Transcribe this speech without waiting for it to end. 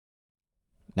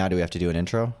Now do we have to do an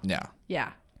intro? Yeah.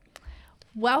 Yeah.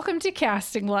 Welcome to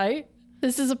Casting Light.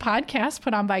 This is a podcast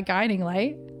put on by Guiding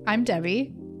Light. I'm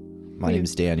Debbie. My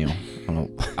name's Daniel.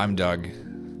 I'm Doug.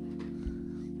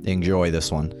 Enjoy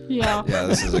this one. Yeah. Yeah,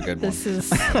 this is a good one.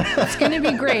 It's going to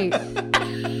be great.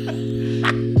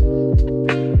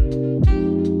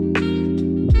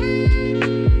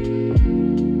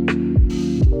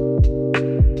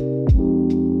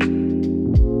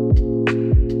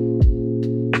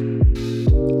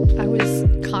 I was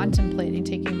contemplating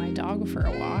taking my dog for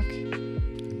a walk.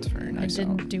 It's very nice. I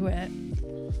didn't do it,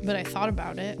 but I thought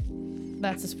about it.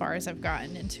 That's as far as I've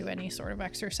gotten into any sort of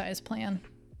exercise plan.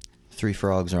 3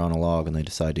 frogs are on a log and they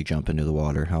decide to jump into the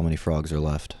water. How many frogs are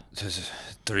left? There's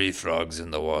 3 frogs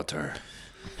in the water.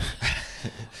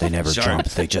 They never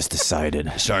jumped. They just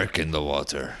decided. Shark in the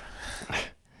water.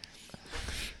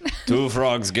 2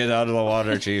 frogs, get out of the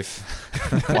water, Chief.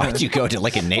 Why'd you go to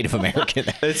like a Native American?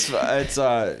 It's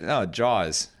no,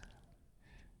 Jaws.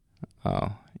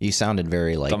 Oh, you sounded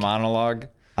very like... The monologue.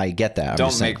 I get that.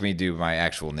 Don't make me do my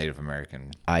actual Native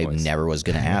American I voice. never was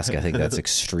going to ask. I think that's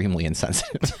extremely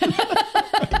insensitive.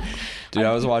 Dude,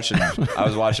 I was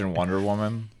watching Wonder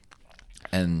Woman,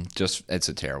 and just it's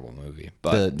a terrible movie.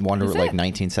 But The Wonder, like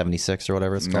 1976 or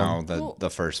whatever it's called? no, the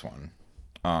first one,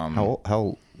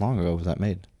 How long ago was that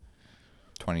made?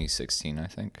 2016, I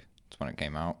think. That's when it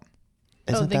came out.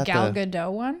 Isn't the that Gal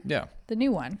Gadot one? Yeah, The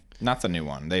new one. not the new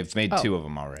one. They've made 2 of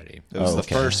them already. It was Oh, the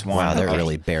okay. first one. Wow, they're of-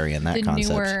 really burying that The concept.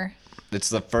 newer... It's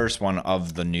the first one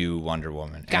of the new Wonder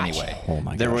Woman. Gotcha. Anyway, Oh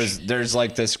my gosh. there's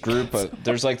like this group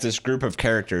of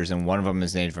characters, and one of them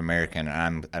is Native American,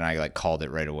 and I like called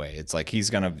it right away. It's like he's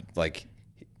gonna like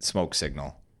smoke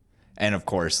signal, and of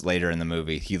course later in the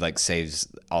movie he like saves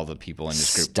all the people in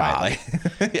this group. Stop. By,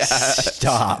 like, yeah.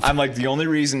 Stop. I'm like, the only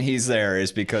reason he's there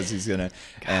is because he's gonna.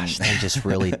 Gosh, they just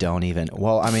really don't even.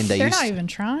 Well, I mean, They're not even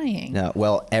trying. No,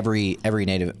 well, every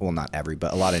Native, well, not every,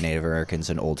 but a lot of Native Americans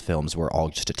in old films were all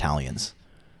just Italians.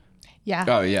 Yeah.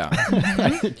 Oh yeah,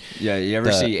 yeah. You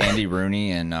ever see Andy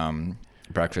Rooney in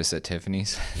Breakfast at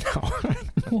Tiffany's?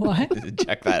 What?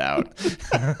 Check that out.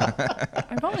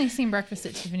 I've only seen Breakfast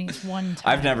at Tiffany's one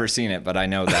time. I've never seen it, but I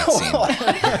know that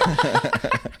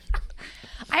scene.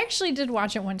 I actually did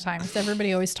watch it one time because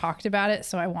everybody always talked about it,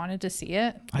 so I wanted to see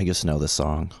it. I just know the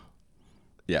song.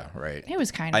 Yeah, right. It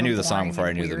was kind of. I knew a the song boring before I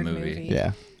and knew the weird movie.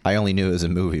 Yeah. I only knew it was a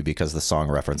movie because the song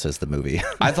references the movie.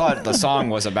 I thought the song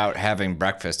was about having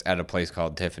breakfast at a place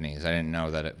called Tiffany's. I didn't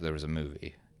know that there was a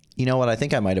movie. You know what? I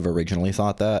think I might have originally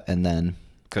thought that, and then...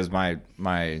 Because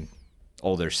my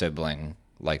older sibling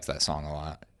liked that song a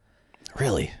lot.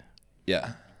 Really?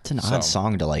 Yeah. It's an odd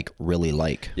song to, like, really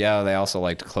like. Yeah, they also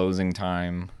liked Closing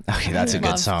Time. Okay, that's a good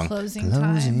Love song. Closing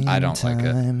Time. I don't like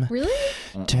it.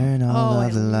 Really? Turn all Oh,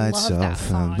 of the I lights love that off.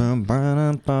 song.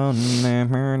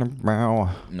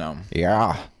 No.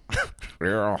 Yeah.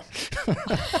 Yeah.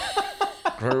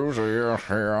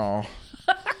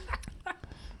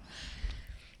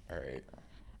 All right.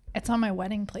 It's on my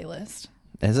wedding playlist.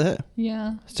 Is it?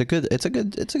 Yeah. It's a good like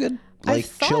I've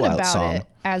thought chill out about song. it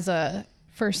as a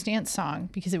first dance song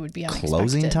because it would be unexpected.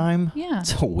 Closing Time? Yeah.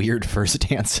 It's a weird first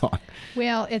dance song.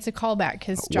 Well, it's a callback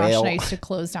because Josh and I used to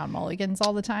close down Mulligan's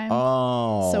all the time.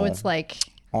 Oh. So it's like,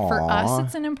 for us, Aw.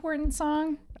 it's an important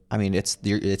song. I mean, it's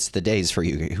the days for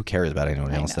you. Who cares about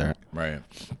anyone else know. there? Right.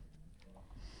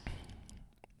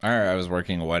 I was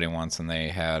working a wedding once, and they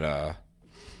had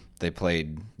they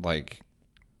played like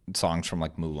songs from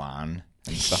like Mulan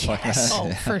and stuff like that.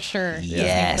 Oh, for sure.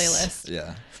 Yes. Disney playlist.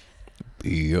 Yeah,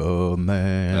 Be a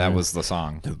man. that was the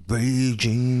song. the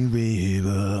raging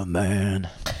river man.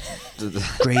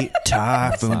 Great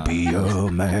typhoon, be a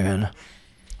man.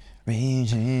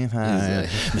 Raging high,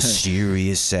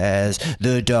 mysterious as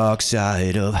the dark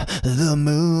side of the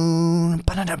moon.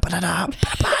 Ba-da-da, ba-da-da.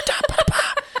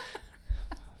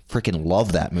 Freaking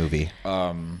love that movie.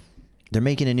 They're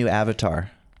making a new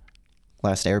Avatar.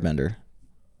 Last Airbender.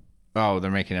 Oh, they're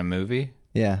making a movie.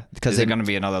 Yeah, because Is it going to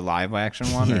be another live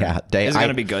action one? Or? Yeah, Is it going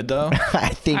to be good though? I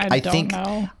think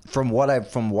know. from what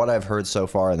I've heard so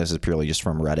far, and this is purely just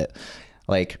from Reddit,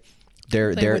 like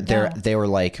they were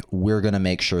like, we're gonna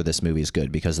make sure this movie's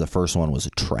good because the first one was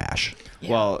trash.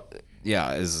 Well,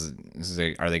 yeah.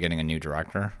 Are they getting a new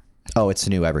director? Oh, it's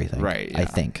new everything. Right. I yeah.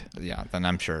 think. Yeah. Then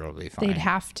I'm sure it'll be fine. They'd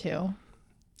have to.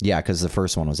 Yeah, because the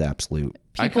first one was absolute.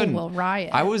 People will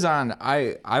riot. I was on.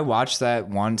 I watched that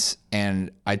once,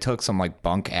 and I took some like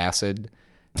bunk acid,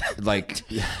 like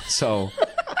so.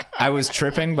 I was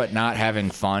tripping, but not having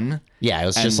fun. Yeah, it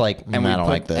was just like, I don't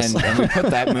like this. And we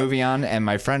put that movie on, and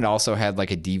my friend also had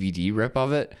like a DVD rip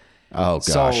of it. Oh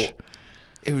gosh. So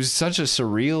it was such a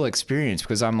surreal experience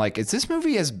because I'm like, is this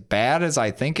movie as bad as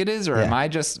I think it is, or am I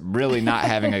just really not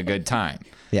having a good time?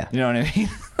 Yeah. You know what I mean?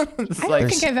 I don't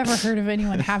think I've ever heard of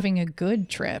anyone having a good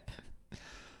trip.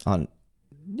 On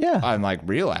like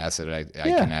real acid, I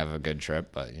can have a good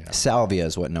trip, but you know. Salvia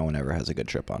is what no one ever has a good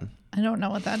trip on. I don't know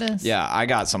what that is. Yeah, I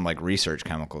got some like research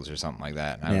chemicals or something like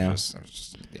that. And I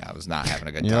was not having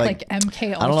a good time. Like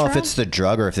MK Ultra? I don't know if it's the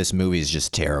drug or if this movie is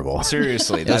just terrible.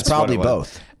 Seriously, that's probably what it was.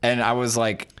 both. And I was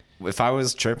like, if I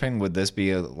was tripping, would this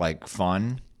be like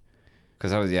fun?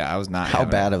 Because I was not. How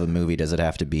bad of a movie does it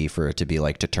have to be for it to be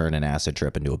like to turn an acid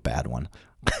trip into a bad one?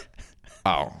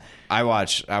 Avatar: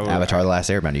 The Last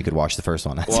Airbender. You could watch the first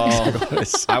one. Well,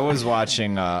 I was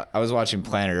watching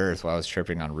Planet Earth while I was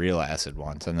tripping on real acid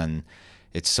once, and then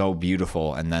it's so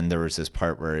beautiful. And then there was this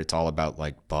part where it's all about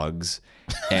like bugs,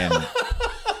 and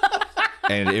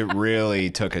and it really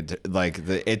took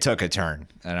it took a turn,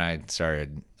 and I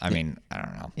started. I mean, I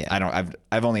don't know. Yeah.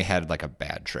 I've only had like a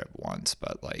bad trip once,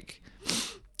 but like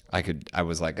I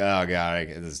was like, oh god,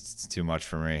 this is too much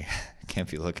for me. I can't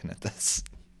be looking at this.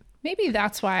 Maybe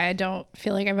that's why I don't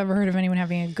feel like I've ever heard of anyone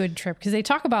having a good trip, because they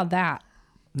talk about that.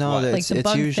 No, it's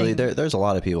usually there's a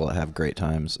lot of people that have great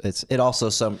times. It also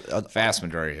vast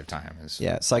majority of time is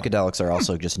psychedelics are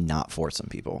also just not for some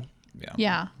people.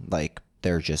 Yeah. Like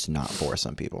they're just not for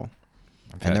some people,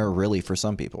 and they're really for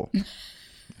some people. Yeah,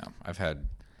 I've had,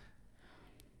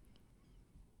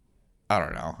 I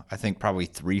don't know, I think probably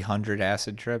 300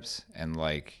 acid trips, and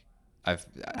like I've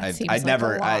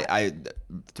never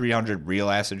 300 real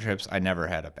acid trips. I never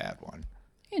had a bad one.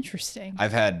 Interesting. I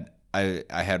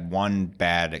had one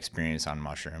bad experience on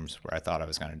mushrooms where I thought I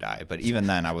was going to die, but even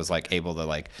then I was like able to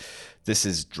like, this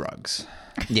is drugs.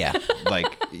 Yeah. Well,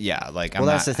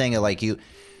 that's the thing. Like you,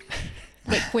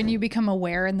 like when you become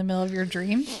aware in the middle of your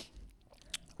dream.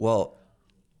 Well,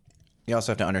 you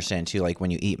also have to understand too, like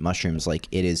when you eat mushrooms, like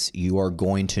you are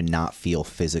going to not feel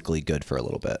physically good for a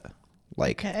little bit.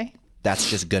 Like, okay.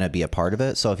 That's just going to be a part of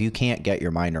it. So if you can't get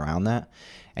your mind around that,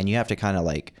 and you have to kind of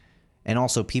like, and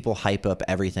also people hype up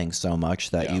everything so much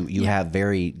that you have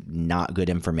very not good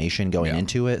information going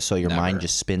into it. So your mind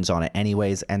just spins on it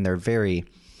anyways. And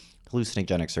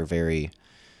hallucinogenics are very,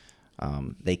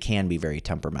 they can be very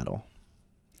temperamental.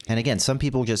 And again, some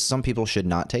people should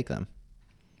not take them.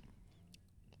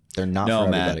 They're not for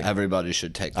everybody. Man, everybody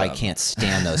should take them. I can't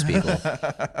stand those people.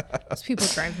 Those people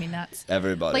drive me nuts.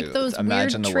 Everybody. Like those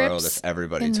imagine weird the world trips if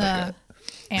everybody in took the it.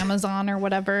 Amazon or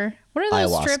whatever. What are those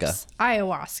Ayahuasca. trips?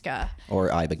 Ayahuasca. Or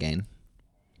Ibogaine.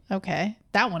 Okay.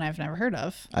 That one I've never heard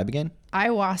of. Ibogaine?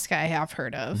 Ayahuasca I have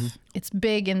heard of. Mm-hmm. It's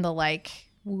big in the like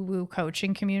woo-woo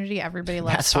coaching community. Everybody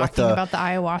loves talking about the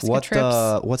ayahuasca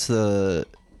trips. What's the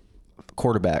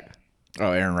quarterback?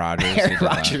 Oh, Aaron Rodgers. Aaron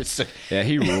Rodgers. Yeah,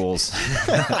 he rules.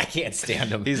 I can't stand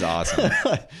him. He's awesome.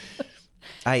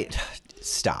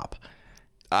 Stop.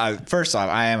 First off,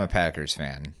 I am a Packers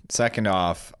fan. Second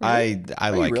off, really? I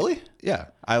like. You really? Yeah,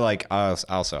 I like.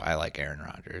 Also, I like Aaron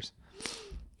Rodgers.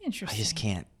 Interesting. I just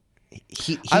can't.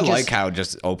 I like how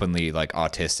just openly like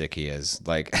autistic he is.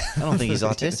 Like, I don't think he's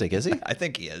autistic, is he? I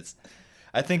think he is.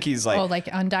 I think he's like. Oh, like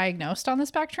undiagnosed on the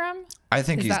spectrum? I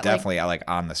think he's definitely like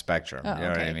on the spectrum. You know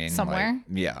what I mean? Somewhere. Like,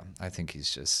 yeah, I think he's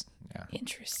just. Yeah.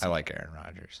 Interesting. I like Aaron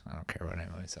Rodgers. I don't care what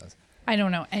anybody says. I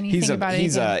don't know anything about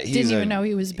it. Didn't even know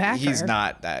he was a Packer. He's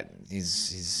not that.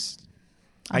 He's.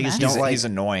 I just don't like. He's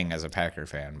annoying as a Packer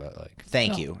fan, but like.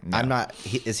 Thank you. No. I'm not.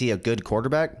 Is he a good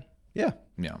quarterback? Yeah.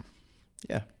 Yeah.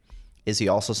 Yeah. Is he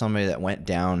also somebody that went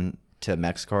down to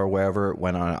Mexico or wherever,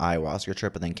 went on an ayahuasca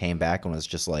trip, and then came back and was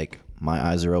just like, my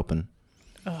eyes are open?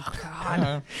 Oh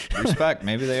God. Respect.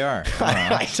 Maybe they are.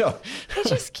 I don't. I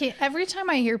just can't. Every time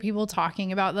I hear people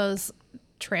talking about those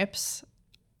trips,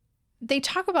 they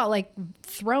talk about like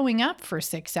throwing up for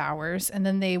 6 hours and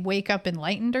then they wake up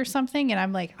enlightened or something. And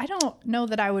I'm like, I don't know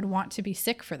that I would want to be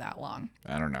sick for that long.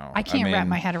 I don't know. I can't wrap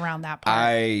my head around that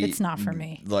part. It's not for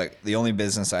me. Like the only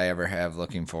business I ever have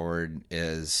looking forward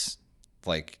is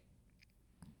like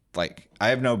I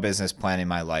have no business planning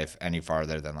my life any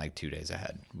farther than like 2 days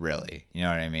ahead, really. You know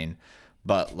what I mean?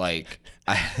 But like,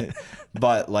 I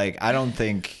don't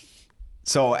think.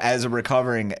 So as a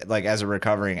recovering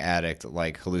addict,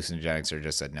 like hallucinogenics are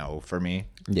just a no for me,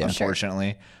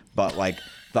 unfortunately. Sure. But like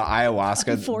the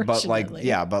ayahuasca, but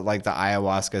like the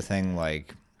ayahuasca thing,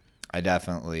 like I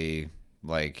definitely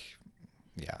like,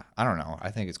 I don't know.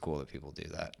 I think it's cool that people do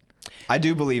that. I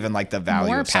do believe in like the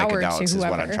value of psychedelics is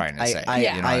what I'm trying to say. You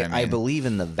know what I mean? I believe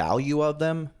in the value of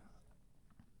them.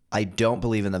 I don't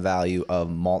believe in the value of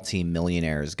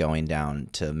multi-millionaires going down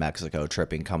to Mexico,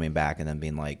 tripping, coming back, and then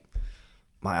being like,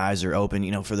 my eyes are open.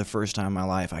 You know, for the first time in my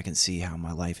life, I can see how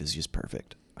my life is just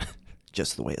perfect.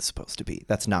 just the way it's supposed to be.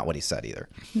 That's not what he said either.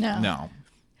 No.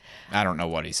 I don't know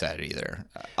what he said either.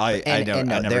 I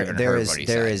never even there heard is what he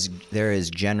there said. there is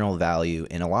general value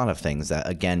in a lot of things that,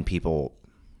 again, people.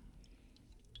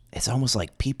 It's almost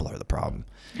like people are the problem.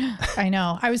 I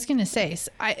know. I was going to say,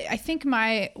 I think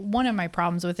one of my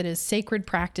problems with it is sacred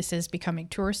practices becoming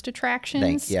tourist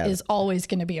attractions is always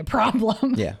going to be a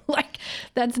problem. Yeah. Like,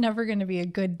 that's never going to be a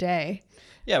good day.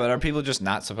 Yeah, but are people just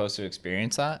not supposed to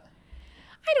experience that?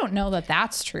 I don't know that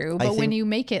that's true, but when you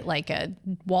make it like a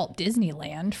Walt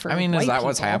Disneyland for is that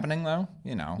what's people, happening though?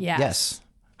 Yes.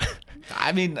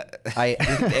 I mean,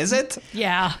 is it?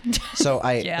 Yeah. So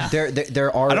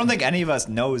there are. I don't think any of us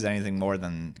knows anything more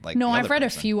than like. No, the I've other read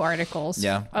person. a few articles.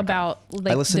 Yeah, okay. About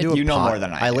like I listened to You know more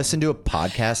than I do. listened to a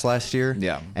podcast last year.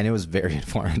 Yeah. And it was very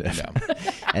informative.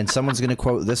 Yeah. And someone's going to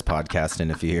quote this podcast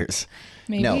in a few years.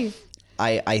 Maybe. No,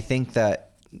 I think that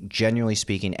genuinely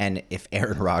speaking, and if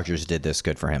Aaron Rodgers did this,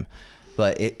 good for him.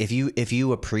 But if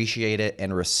you appreciate it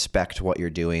and respect what you're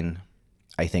doing,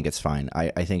 I think it's fine.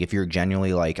 I think if you're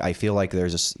genuinely like, I feel like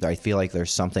there's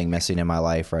something missing in my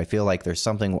life, or I feel like there's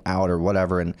something out or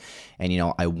whatever, and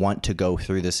I want to go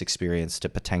through this experience to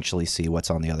potentially see what's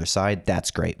on the other side,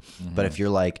 that's great. Mm-hmm. But if you're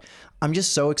like, I'm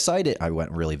just so excited, I went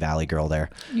really Valley Girl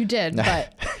there. You did,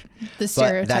 but the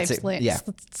stereotype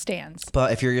stands.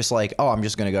 But if you're just like, oh, I'm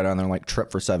just going to go down there and like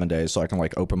trip for 7 days so I can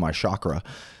like open my chakra,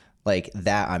 like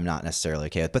that I'm not necessarily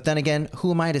okay with. But then again, who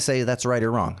am I to say that's right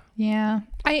or wrong? Yeah.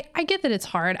 I get that it's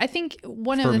hard. I think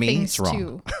one of the things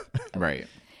too. Right.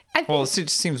 Well, it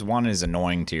just seems one is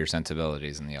annoying to your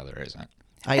sensibilities and the other isn't.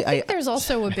 I think there's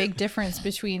also a big difference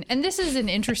between, and this is an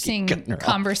interesting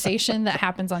conversation that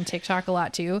happens on TikTok a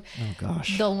lot too. Oh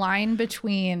gosh. The line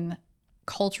between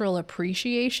cultural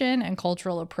appreciation and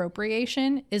cultural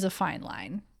appropriation is a fine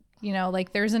line.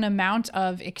 Like there's an amount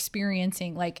of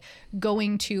experiencing, like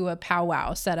going to a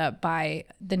powwow set up by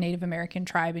the Native American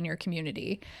tribe in your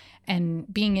community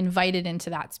and being invited into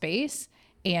that space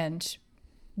and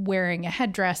wearing a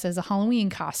headdress as a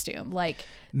Halloween costume. Like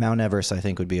Mount Everest, I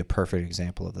think, would be a perfect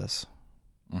example of this.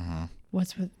 Mm-hmm.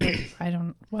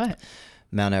 What?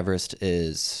 Mount Everest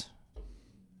is,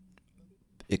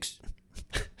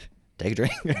 take a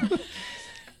drink,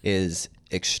 is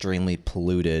extremely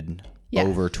polluted. Yeah.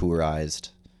 Over tourized,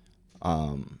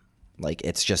 like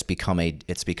it's become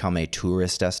a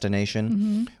tourist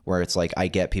destination where it's like I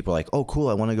get people like, oh cool,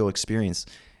 I want to go experience,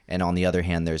 and on the other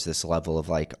hand there's this level of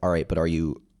like, all right, but are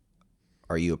you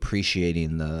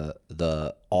appreciating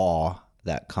the awe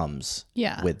that comes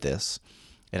with this?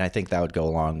 And I think that would go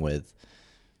along with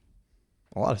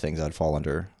a lot of things that fall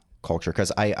under culture,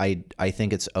 because I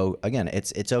think it's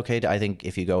okay to, I think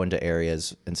if you go into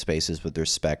areas and spaces with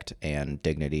respect and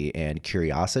dignity and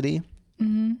curiosity,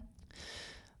 you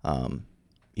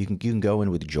can go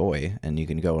in with joy and you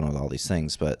can go in with all these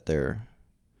things, but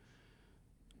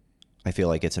I feel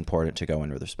like it's important to go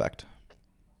in with respect.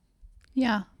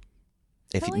 Yeah.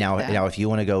 Now if you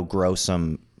want to go grow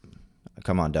some,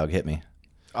 come on Doug, hit me.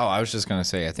 Oh, I was just gonna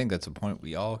say, I think that's a point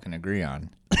we all can agree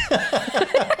on.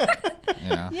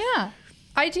 Yeah,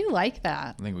 I do like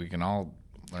that. I think we can all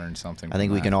learn something. I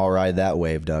think we can all ride that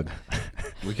wave, Doug.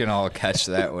 We can all catch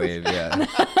that wave, yeah.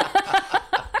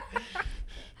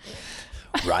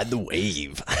 Ride the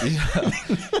wave.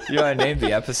 I named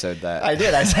the episode that. I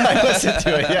did. I listened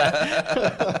to it,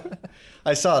 yeah.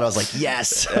 I saw it. I was like,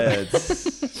 yes.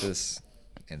 It's just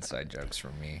inside jokes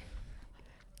from me.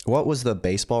 What was the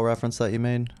baseball reference that you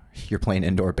made? You're playing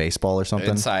indoor baseball or something?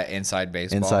 Inside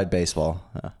baseball. Inside baseball.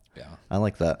 Yeah. I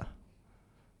like that.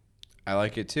 I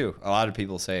like it too. A lot of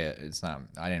people say it. It's not,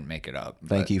 I didn't make it up.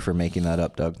 Thank you for making that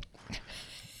up, Doug.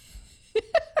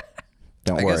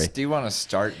 Don't worry. Guess, do you want to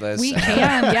start this? We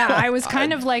can. Yeah. I was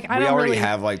kind of like, we already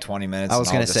have like 20 minutes. I was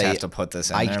going to say, have to put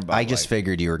this in there. But I just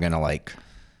figured you were going to like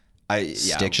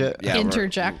stick shit. Yeah,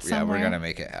 interject somewhere. Yeah, we're going to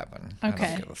make it happen. Okay. I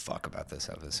don't give a fuck about this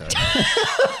episode.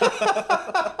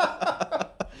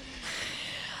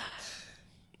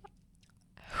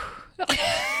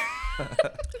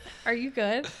 Are you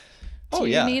good? Oh, Do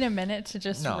you yeah. need a minute to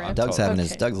just rip? Doug's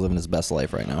living his best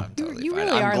life right now. Totally You fine.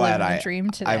 really I'm are glad living the dream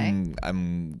today.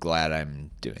 I'm glad I'm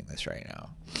doing this right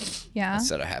now Yeah.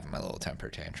 instead of having my little temper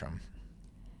tantrum.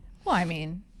 Well, I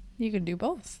mean, you can do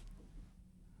both.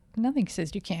 Nothing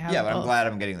says you can't have Yeah, both. but I'm glad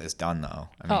I'm getting this done though.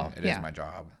 I mean, it is my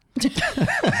job.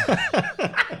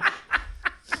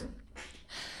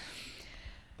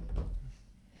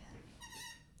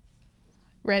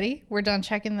 Ready? We're done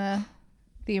checking the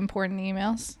important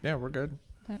emails. Yeah, we're good.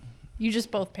 You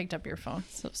just both picked up your phone,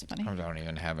 so it's funny. I don't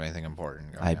even have anything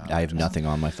important going on. I have nothing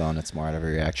on my phone. It's more out of a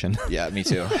reaction. Yeah, me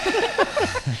too.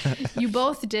 You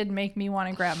both did make me want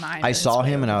to grab mine. I saw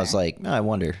him and I was like, I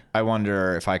wonder. I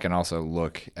wonder if I can also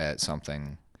look at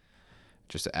something,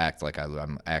 just to act like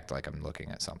I'm looking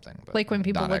at something. But like when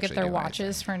people not look at actually their do watches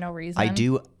anything. for no reason.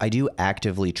 I do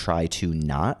actively try to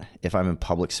not if I'm in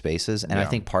public spaces, and I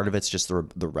think part of it's just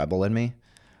the rebel in me.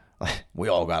 We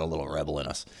all got a little rebel in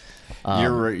us.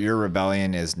 Your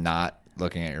rebellion is not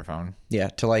looking at your phone. Yeah,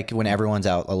 to like when everyone's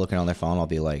out looking on their phone, I'll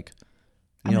be like,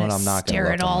 you know what, I'm not going to stare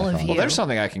look at on all my of phone. you. Well, there's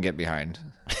something I can get behind.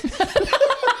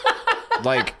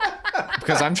 Like,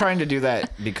 because I'm trying to do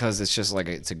that because it's just like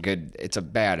it's a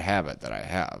bad habit that I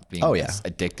have, being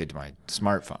addicted to my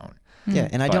smartphone. Yeah,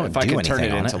 and I But don't if do I anything can turn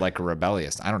it on into it. like a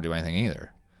rebellious, I don't do anything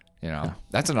either. You know,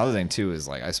 that's another thing too. Is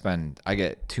like I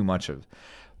get too much of,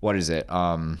 what is it?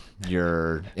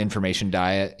 Your information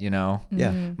diet. You know,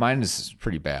 Yeah. mine is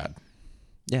pretty bad.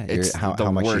 Yeah, It's how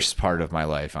the much worst part of my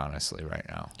life, honestly, right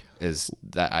now, is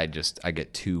that I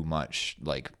get too much,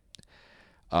 like,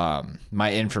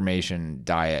 my information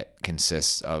diet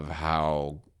consists of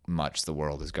how much the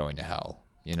world is going to hell.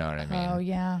 You know what I mean? Oh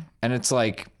yeah. And it's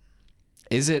like,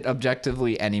 is it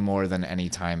objectively any more than any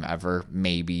time ever?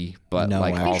 Maybe, but No,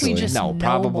 like actually. also, I think we just no, know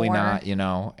probably more. not, you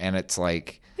know? And it's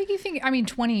like, I mean,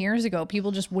 20 years ago,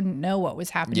 people just wouldn't know what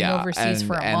was happening overseas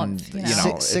for a month. You know? you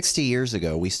know, 60 years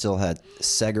ago, we still had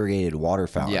segregated water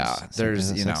fountains. yeah,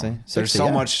 there's, you know, 60? there's 60, so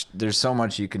yeah.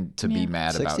 much you can to be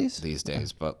mad about 60s? these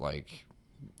days, but like,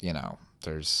 you know,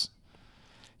 it's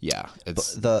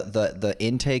The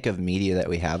intake of media that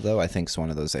we have, though, I think is one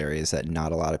of those areas that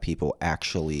not a lot of people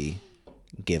actually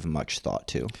give much thought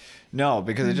to. no,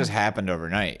 because it just happened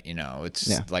overnight, you know.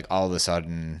 It's like all of a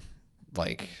sudden,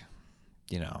 like,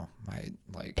 you know,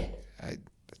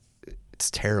 it's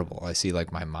terrible. I see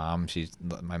like my mom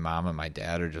and my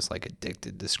dad are just like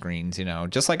addicted to screens, you know,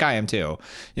 just like I am too.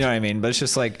 You know what I mean? But it's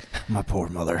just like, My poor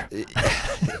mother.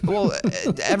 well,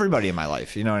 everybody in my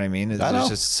life, you know what I mean? I There's know.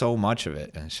 just so much of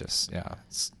it, and it's just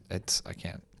it's I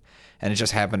can't. And it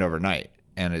just happened overnight,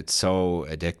 and it's so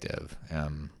addictive.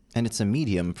 And it's a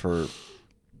medium for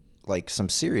like some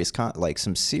serious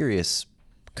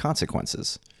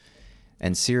consequences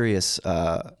and serious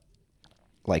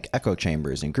like echo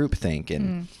chambers and groupthink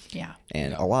and Yeah.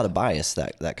 and a lot of bias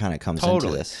that kind of comes Totally.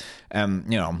 into this.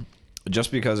 You know,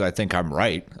 just because I think I'm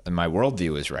right and my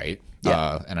worldview is right,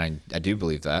 and I do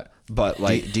believe that, but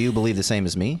like, Do you believe the same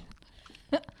as me?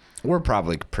 we're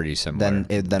probably pretty similar.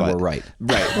 Then but- we're right.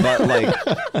 Right,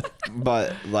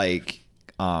 but like,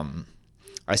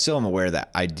 I still am aware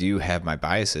that I do have my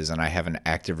biases, and I have an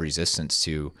active resistance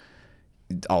to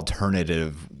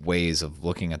alternative ways of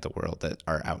looking at the world that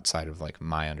are outside of like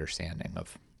my understanding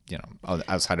of, you know,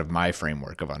 outside of my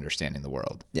framework of understanding the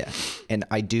world. Yeah. And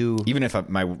I do. Even if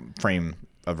my frame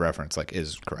of reference like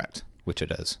is correct, which it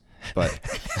is, but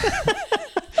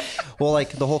Well, like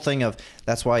the whole thing of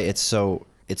that's why it's so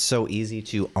easy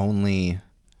to only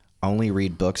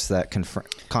read books that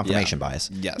confirmation bias.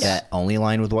 Yes. That only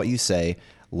align with what you say.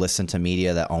 Listen to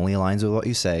media that only aligns with what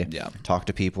you say. Yeah. Talk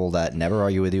to people that never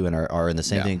argue with you and are in the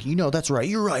same thing. You know, that's right.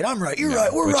 You're right. I'm right. You're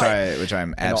right. We're right. Which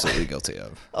I'm absolutely guilty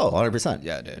of. Oh, 100%.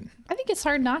 Yeah, dude. I think it's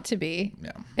hard not to be.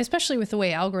 Yeah. Especially with the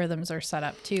way algorithms are set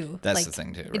up too. That's the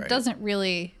thing too, right? It doesn't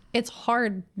really, it's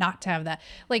hard not to have that.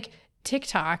 Like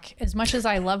TikTok, as much as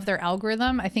I love their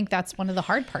algorithm, I think that's one of the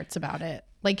hard parts about it.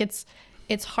 Like it's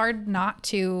hard not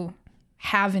to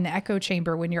have an echo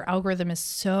chamber when your algorithm is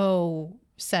so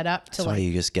set up to That's why like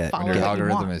you just get follow Your what you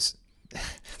algorithm want. is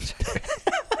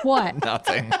What?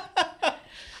 nothing.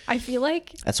 I feel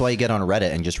like That's why you get on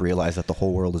Reddit and just realize that the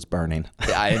whole world is burning.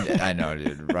 Yeah, I know,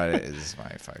 dude. Reddit is my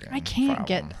fucking. I can't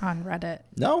problem. get on Reddit.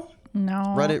 No.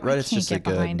 No, Reddit's I can't just a get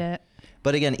good- behind it.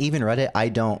 But again, even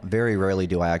Reddit, very rarely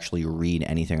do I actually read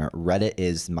anything. Reddit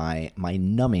is my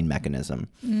numbing mechanism.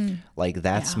 Like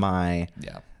that's my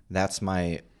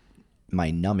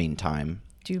numbing time.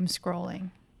 Doom scrolling.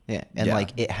 Yeah. And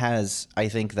like it has, I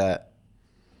think that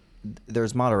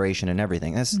there's moderation in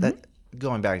everything. That's that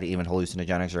going back to even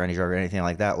hallucinogenics or any drug or anything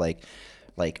like that. Like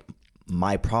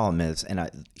my problem is, and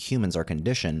humans are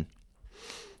conditioned.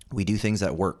 We do things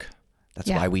that work. That's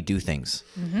why we do things.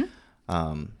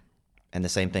 And the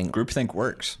same thing. Groupthink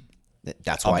works.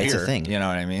 That's why it's a Here, thing. You know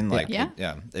what I mean? Like, Yeah.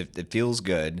 it feels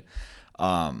good.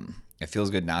 It feels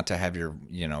good not to have your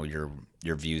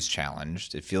views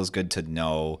challenged. It feels good to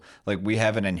know, like, we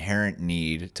have an inherent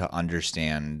need to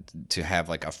understand, to have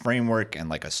like a framework and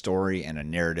like a story and a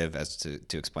narrative as to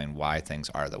explain why things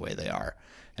are the way they are.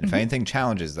 And if anything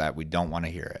challenges that, we don't want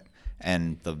to hear it.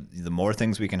 And the more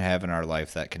things we can have in our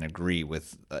life that can agree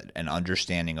with an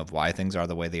understanding of why things are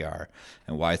the way they are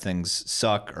and why things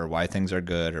suck or why things are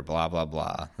good or blah, blah,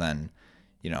 blah, then,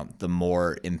 the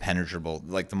more impenetrable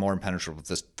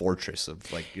this fortress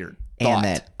of like your thought. And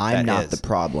that I'm not the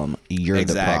problem. You're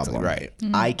the problem. Right.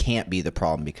 I can't be the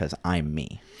problem because I'm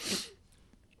me.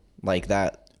 Like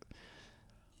that.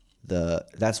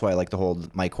 That's why I like the whole,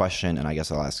 my question, and I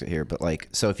guess I'll ask it here, but like,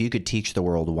 so if you could teach the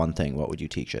world one thing, what would you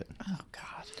teach it? Oh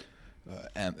God.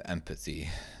 Empathy.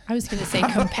 I was going to say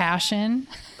compassion.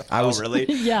 Really?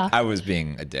 Yeah. I was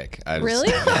being a dick.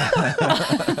 Really?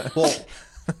 Well,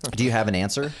 do you have an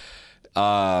answer?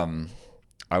 I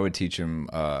would teach him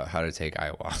how to take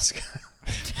ayahuasca.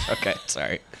 Okay,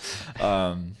 sorry.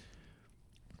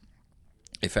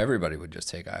 If everybody would just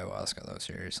take ayahuasca, though,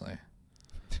 seriously.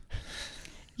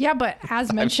 Yeah, but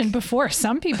as mentioned before,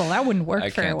 some people that wouldn't work I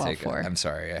very can't well take for. it. I'm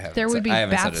sorry. There would be I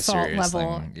haven't bath said a salt serious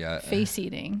level thing yet. face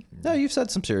eating. No, you've said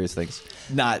some serious things.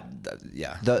 Not,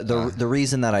 yeah. The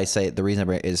reason that I say, the reason I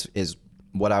bring it is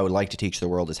what I would like to teach the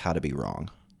world is how to be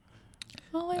wrong.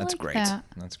 Oh, I That's like great. that.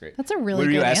 That's great. That's a really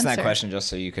Were you good asking answer. that question just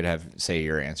so you could say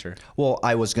your answer? Well,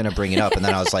 I was going to bring it up, and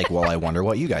then I was like, well, I wonder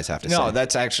what you guys have to say. No,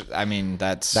 that's actually, I mean,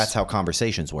 That's how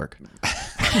conversations work.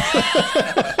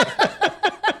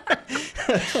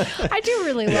 I do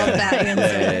really love that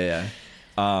answer.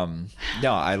 Yeah.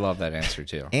 No, I love that answer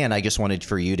too. And I just wanted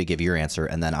for you to give your answer,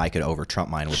 and then I could over trump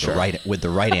mine with the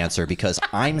right answer because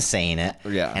I'm saying it.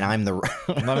 Yeah. And I'm the.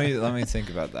 let me think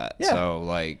about that. Yeah. So,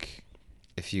 like,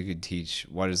 if you could teach,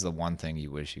 what is the one thing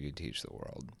you wish you could teach the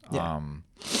world? Yeah.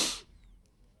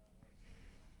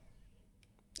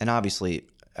 And obviously,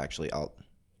 actually,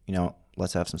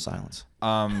 let's have some silence.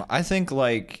 I think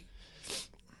like,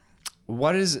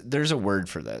 there's a word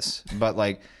for this, but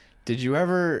like, have you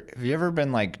ever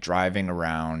been like driving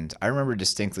around? I remember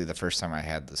distinctly the first time I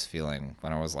had this feeling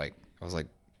when I was like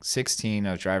 16.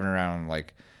 I was driving around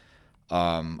like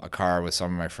a car with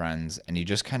some of my friends, and you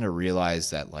just kind of realize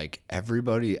that like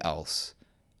everybody else,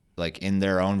 like in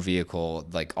their own vehicle,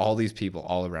 like all these people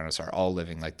all around us are all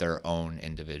living like their own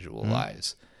individual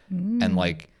lives. And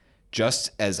like,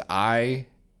 just as I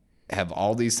have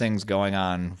all these things going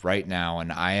on right now,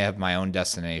 and I have my own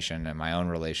destination and my own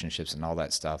relationships and all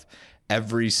that stuff,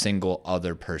 every single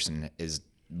other person is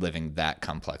living that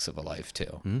complex of a life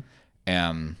too.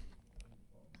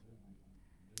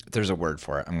 There's a word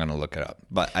for it. I'm going to look it up,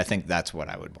 but I think that's what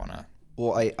I would want to.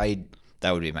 Well,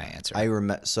 that would be my answer.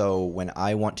 So when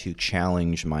I want to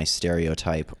challenge my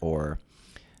stereotype or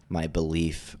my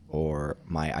belief or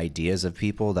my ideas of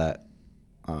people that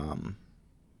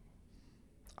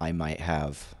I might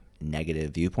have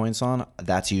negative viewpoints on,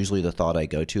 that's usually the thought I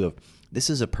go to of, this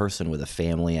is a person with a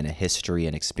family and a history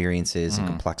and experiences and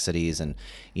complexities and,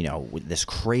 with this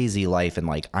crazy life. And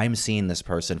like, I'm seeing this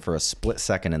person for a split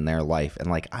second in their life. And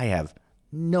like, I have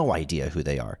no idea who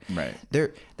they are. Right.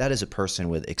 That is a person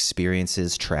with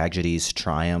experiences, tragedies,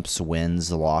 triumphs, wins,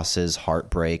 losses,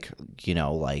 heartbreak,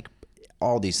 like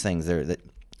all these things there.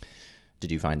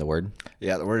 Did you find the word?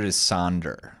 Yeah. The word is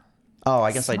sonder. Oh,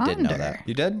 I guess I did know Sonder. that.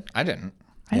 You did? I didn't.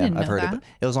 I didn't know I've heard that. it.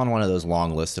 It was on one of those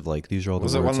long lists of like, these are all the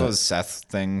Was words. it one of those Seth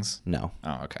things? No.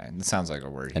 Oh, okay. It sounds like a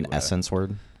word. An essence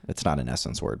word? It's not an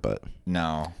essence word, but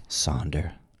No.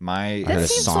 sonder. My. That heard a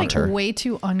seems saunter. like way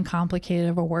too uncomplicated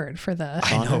of a word for the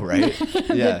I know, right?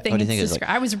 Yeah. thing What do you it's think it's like?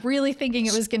 I was really thinking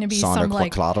it was going to be Sonder some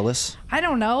like, clodalus? I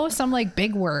don't know, some like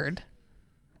big word.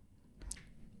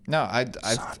 No,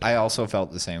 I also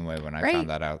felt the same way when I Right. found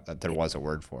that out, that there was a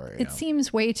word for it. It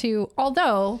seems way too,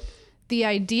 although the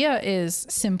idea is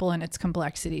simple in its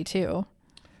complexity too.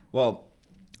 Well,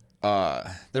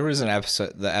 there was an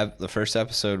episode, the first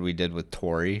episode we did with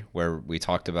Tori, where we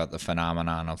talked about the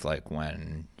phenomenon of like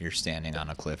when you're standing on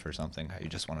a cliff or something, how you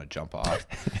just want to jump off,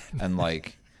 and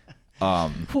like, I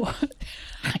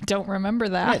don't remember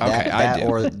that. Yeah, okay, that I do.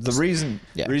 or- The reason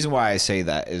Yeah. why I say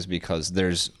that is because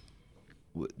there's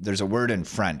a word in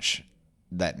French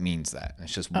that means that.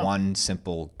 It's just one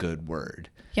simple good word.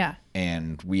 Yeah.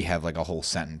 And we have like a whole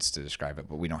sentence to describe it,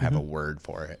 but we don't have a word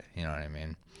for it. You know what I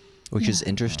mean? Which is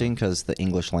interesting because the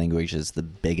English language is the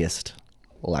biggest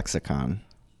lexicon.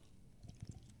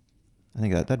 I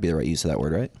think that'd be the right use of that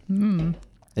word, right?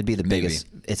 It'd be the Maybe. biggest.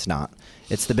 It's not.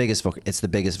 It's the biggest. It's the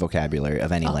biggest vocabulary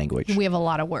of any language. We have a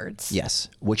lot of words. Yes,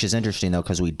 which is interesting though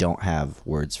because we don't have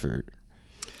words for.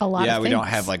 A lot of Yeah, we don't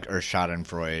things. have like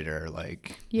Schadenfreude or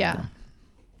like. Yeah.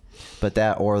 But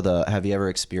that or have you ever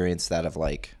experienced that of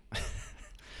like,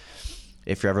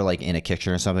 if you're ever like in a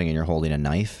kitchen or something and you're holding a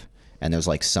knife and there's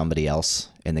like somebody else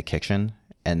in the kitchen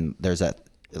and there's that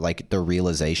like the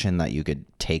realization that you could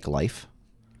take life.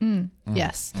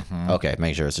 Yes. Okay,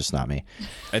 make sure it's just not me.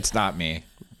 It's not me.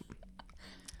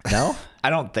 No? I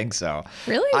don't think so.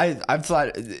 Really? I've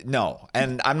thought no,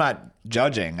 and I'm not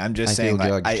judging. I'm just I saying feel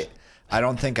like, judged. I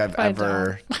don't think I've I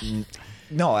ever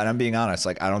no, and I'm being honest.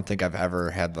 Like I don't think I've ever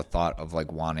had the thought of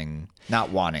like not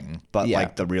wanting, but Yeah.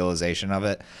 like the realization of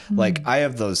it. Like I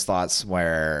have those thoughts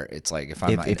where it's like if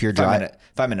I'm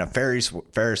if I'm in a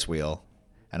Ferris wheel,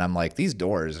 and I'm like these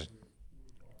doors.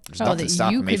 There's nothing that you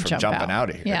stopping me could from jump jumping out. out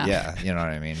of here. Yeah. You know what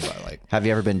I mean? But like, Have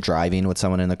you ever been driving with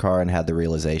someone in the car and had the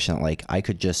realization that, like, I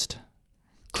could just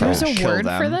There's crash? a kill word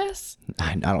for them. this?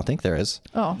 I don't think there is.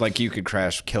 Oh. like you could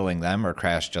crash killing them or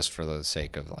crash just for the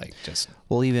sake of like just.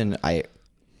 Well, even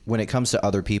when it comes to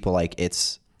other people, like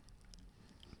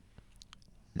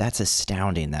that's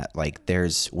astounding that like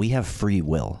we have free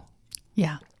will.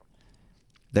 Yeah.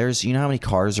 You know how many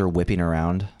cars are whipping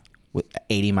around with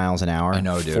 80 miles an hour? I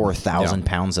know, dude. 4,000 Yeah.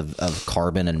 pounds of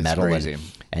carbon and metal. crazy.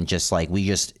 And just like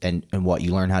and what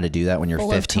you learn how to do that when you're Full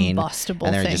of 15. combustible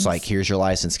And they're things. just like, here's your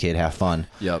license, kid, have fun.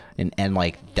 Yep. And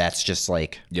like, that's just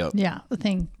like, Yep. Yeah. The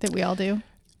thing that we all do.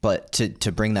 but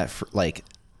to bring that, like,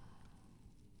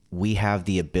 we have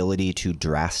the ability to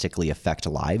drastically affect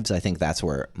lives. I think that's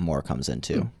where more comes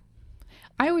into.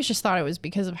 I always just thought it was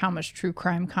because of how much true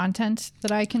crime content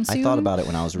that I consume. I thought about it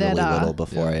when I was really that, little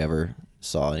before I ever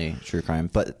saw any true crime.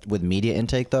 But with media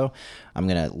intake, though, I'm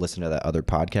going to listen to that other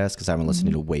podcast because I've been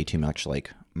listening to way too much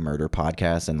like murder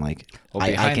podcasts. And like, Well,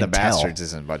 I Behind can the tell. Bastards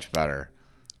isn't much better.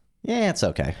 Yeah, it's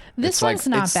okay. This It's one's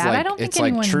not it's bad. Like, I don't think it's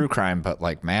anyone. like true crime, but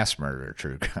like mass murder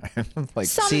true crime. like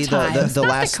See, Sometimes the not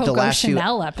last- the the Coco last few-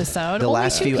 Chanel episode. the Only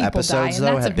last two few people episodes, die, though,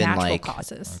 and that's have of been, natural like-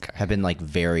 causes. Have been like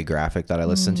very graphic that I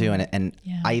listen to, and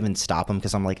Yeah. I even stop them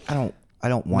because I'm like, I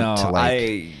don't want no, to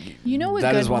like. You know what?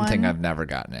 that good is one thing one- I've never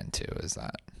gotten into. Is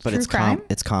that? But True it's crime?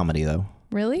 it's comedy though.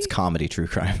 Really? It's comedy true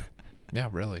crime. Yeah,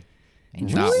 really.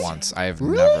 Not once. I've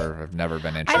never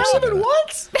been interested. in it.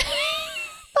 once.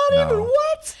 Not even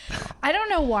once. I don't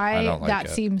know why I don't like that it.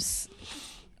 seems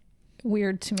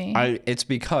weird to me. It's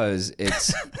because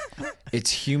it's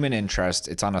human interest.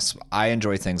 It's on I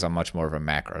enjoy things on much more of a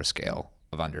macro scale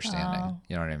of understanding. Oh.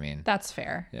 You know what I mean? That's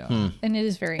fair. Yeah. And it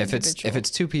is very If individual. it's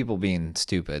two people being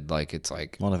stupid, like it's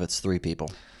like What if it's three people?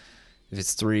 if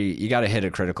it's three, you got to hit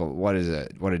a critical. What is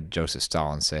it? What did Joseph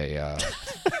Stalin say?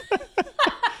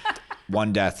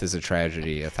 One death is a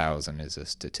tragedy, 1,000 is a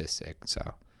statistic. So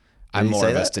I'm he more say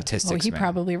of a that? statistics he man.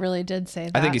 probably really did say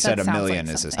that. I think he said That a sounds million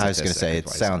like is a something. I was going to say Statistic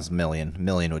it is what I sounds million.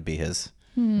 Million would be his.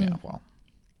 Yeah. Well.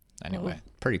 Anyway,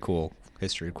 pretty cool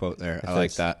history quote there. I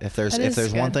like that. If there's That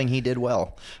is one good. thing he did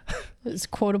well, It's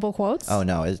quotable quotes. oh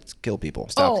no, it's kill people.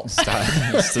 Oh. Stop.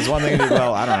 There's one thing he did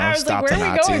well. I don't know. I was Stop like, where the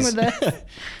are we Nazis. going with this?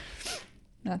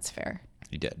 That's fair.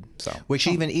 He did. So Which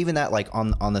even that like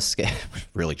on the scale,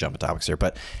 really jumping topics here,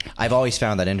 but I've always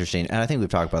found that interesting, and I think we've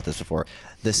talked about this before.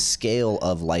 The scale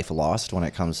of life lost when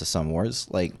it comes to some wars,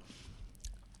 like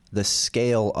the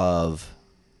scale of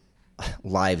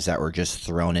lives that were just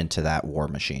thrown into that war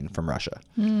machine from Russia,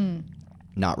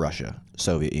 not Russia,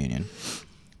 Soviet Union,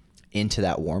 into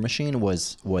that war machine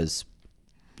was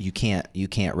you can't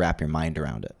wrap your mind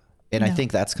around it. And I No.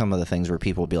 think that's some of the things where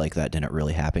people will be like, that didn't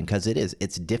really happen, because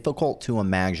it's difficult to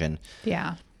imagine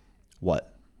Yeah.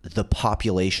 what the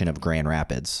population of Grand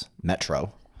Rapids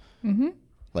Metro,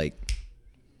 like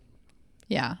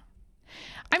Yeah.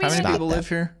 I how mean, many not people that- live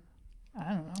here?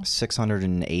 I don't know.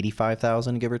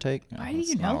 685,000, give or take, Why do you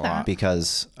That's not a know that? lot.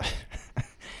 because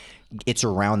it's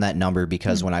around that number.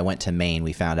 Because when I went to Maine,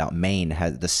 we found out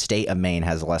the state of Maine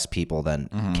has less people than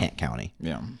Kent County.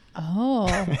 Yeah. Oh.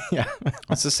 Yeah,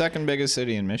 It's the second biggest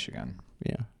city in Michigan.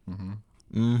 yeah.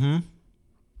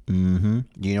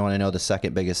 Do you want to know the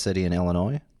second biggest city in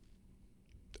Illinois?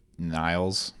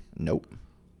 Niles. Nope.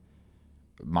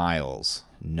 Miles.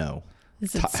 No.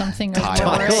 Is it something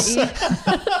Tiles.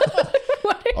 Aurora?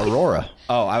 Aurora.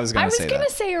 Oh, I was I gonna was say going that.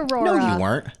 to say Aurora. No, you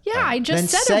weren't. Yeah, I just Then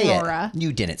said say Aurora. it.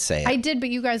 You didn't say it. I did, but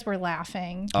you guys were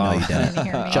laughing. No, you Didn't didn't.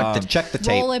 hear me. Check the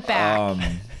tape. Roll it back. Um,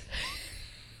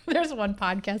 There's one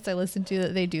podcast I listen to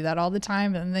that they do that all the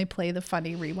time, and they play the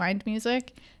funny rewind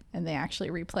music, and they actually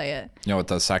replay it. you know what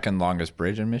the second longest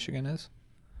bridge in Michigan is?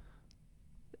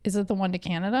 Is it the one to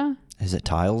Canada? Is it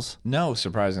tiles? No,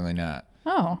 surprisingly not.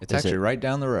 Oh, It's Is actually it- right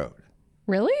down the road.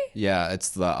 really? Yeah, it's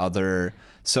the other.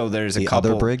 So there's a The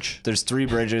couple. other bridge? There's 3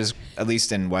 bridges, at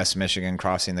least in West Michigan,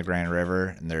 crossing the Grand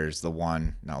River, and there's the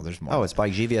one. No, there's more. Oh, it's by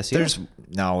GVSU. there's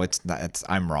no. It's not. It's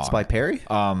I'm wrong. It's by Perry.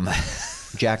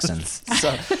 Jackson.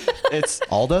 So it's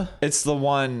Alda. it's the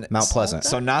one Mount Pleasant.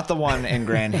 So not the one in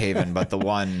Grand Haven, but the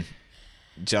one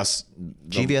just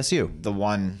GVSU. The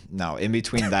one in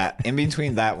between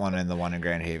that one and the one in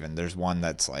Grand Haven. There's one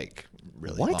that's like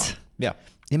really What? long. Yeah.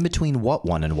 In between what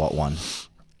one and what one?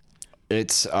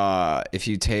 It's if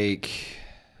you take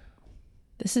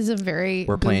This is a very.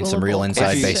 We're playing some real Googleable inside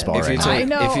question. baseball if you right take,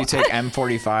 now. I know. if you take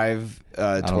M45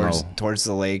 know. towards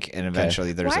the lake, and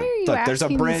eventually there's Why are you there's a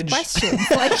asking bridge. these questions?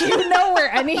 Like you know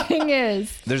where anything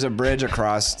is. There's a bridge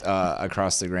across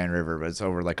the Grand River, but it's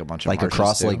over like a bunch of Like marshes,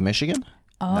 across too. Lake Michigan?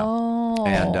 Oh,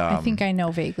 And, I think I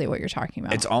know vaguely what you're talking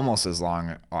about. It's almost as long.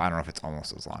 Well, I don't know if it's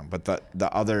almost as long, but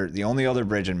the only other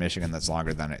bridge in Michigan that's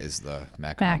longer than it is the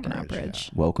Mackinac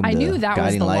Bridge. Welcome I to knew that was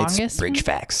Guiding the Lights longest Bridge one.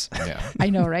 Facts. Yeah. I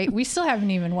know, right? We still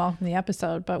haven't even welcomed the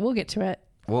episode, but we'll get to it.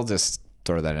 We'll just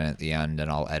throw that in at the end,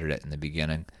 and I'll edit it in the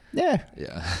beginning. Yeah.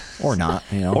 Yeah. Or not,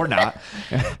 Or not.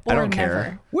 I Or don't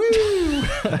care. Woo!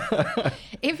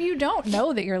 If you don't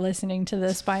know that you're listening to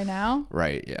this by now,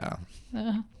 Right. Yeah.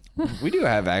 We do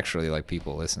have actually like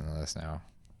people listening to this now.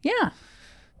 yeah,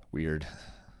 Weird.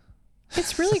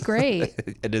 it's really great.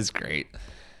 It is great.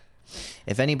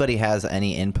 If anybody has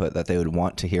any input that they would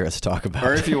want to hear us talk about.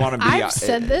 Or if you want to be, I've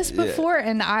said this before,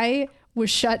 and I was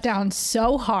shut down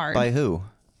so hard. By who?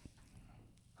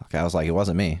 Okay, I was like, it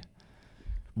wasn't me.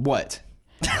 What?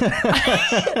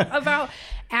 About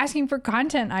asking for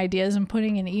content ideas and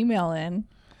putting an email in.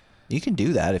 You can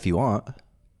do that if you want.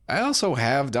 I also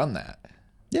have done that.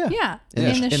 Yeah. Yeah,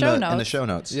 in the show notes. In the show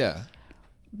notes. Yeah.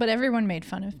 But everyone made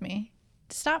fun of me.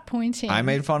 Stop pointing. I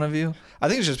made fun of you. I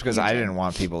think it's just because I didn't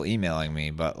want people emailing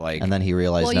me, but like, And then he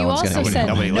realized Well, no you one's going also to said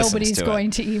Nobody listens nobody's to it.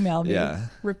 going to email me Yeah.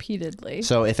 repeatedly.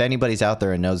 So if anybody's out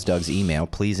there and knows Doug's email,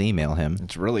 please email him.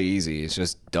 it's really easy. It's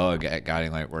just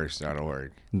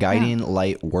Doug@guidinglightworks.org.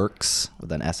 Guidinglightworks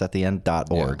with an S at the end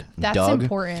 .org. That's Doug,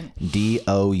 important.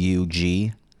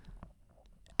 DOUG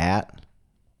at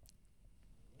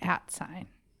 @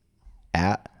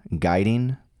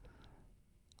 Guiding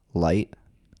Light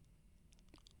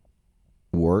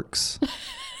Works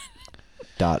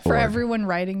For everyone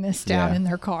writing this down Yeah. in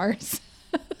their cars.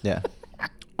 Yeah.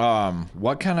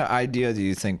 What kind of idea do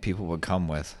you think people would come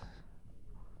with?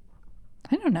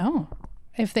 I don't know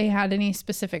if they had any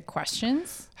specific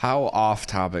questions. How off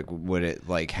topic would it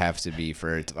like have to be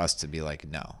for us to be like,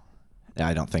 no?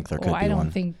 I don't think there could Well, be I don't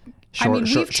one. think. I mean,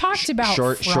 we've talked about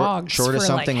frogs short of for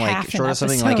something like, like half short an of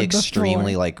something like episode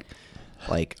extremely before.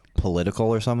 like political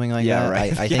or something like Yeah, that.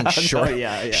 right. I think Yeah, short no,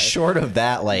 yeah. short of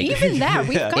that, like Even that,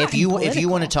 we've got if you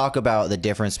want to talk about the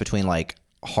difference between like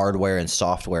hardware and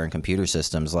software and computer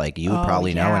systems, like you would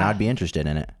probably know, and yeah. I'd be interested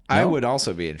in it. I would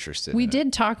also be interested. We in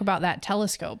did talk about that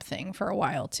telescope thing for a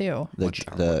while too.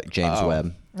 The James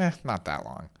Webb, not that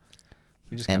long.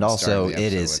 We just and kinda also started the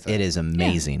it episode is with it is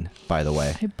amazing. By the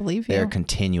way, I believe they're you.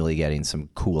 continually getting some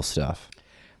cool stuff.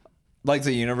 like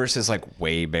the universe is like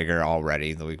way bigger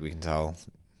already. We can tell.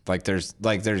 There's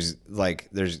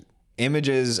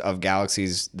images of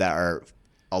galaxies that are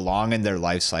along in their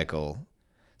life cycle.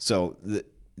 So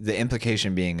the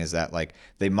implication being is that like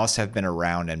they must have been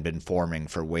around and been forming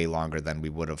for way longer than we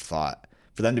would have thought.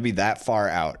 For them to be that far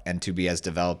out and to be as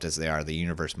developed as they are, the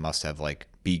universe must have like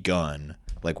begun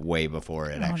like way before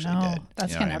it actually no, did.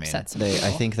 that's You know gonna what I mean? upset some I people.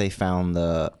 think they found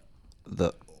the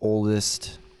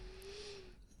oldest.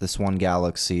 This one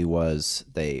galaxy was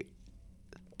it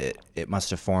must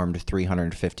have formed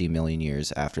 350 million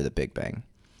years after the Big Bang,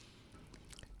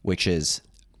 which is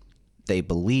they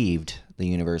believed the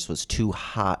universe was too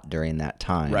hot during that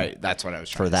time. Right, that's what I was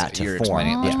trying For to that say. to You're form.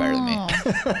 explaining it much better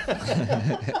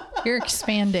than me. You're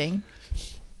expanding.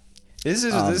 This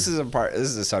is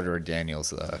a subject where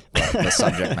Daniel's the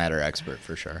subject matter expert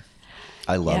for sure.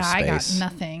 I love Yeah, I got space,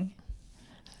 nothing.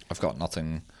 I've got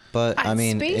nothing. but I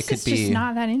mean, space it could is be. just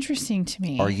not that interesting to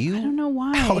me. Are you I don't know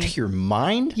why. out of your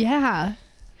mind? Yeah.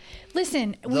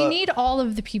 Listen, we need all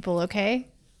of the people, okay?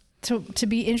 To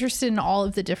be interested in all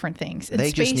of the different things. And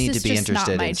They just space need to is be just not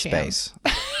interested my in jam. space.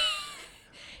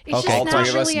 It's Okay. just All not three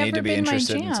of us really need ever to be been my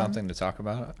interested in jam. something to talk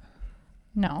about.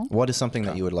 No, What is something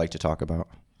that you would like to talk about?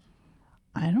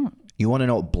 I don't. You want to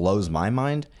know what blows my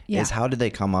mind? Yeah. Is how did they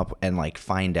come up and like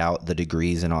find out the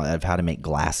degrees and all that of how to make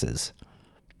glasses?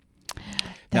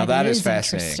 Now that is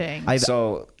interesting. fascinating.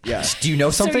 So yeah, Do you know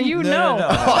something? you know.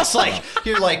 I was like,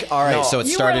 you're like, all right, No. so it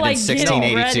You were, started in like, getting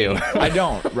 1682. ready. I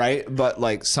don't, right? But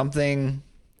like something,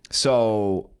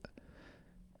 so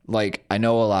like I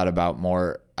know a lot about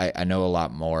more. I know a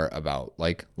lot more about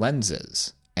like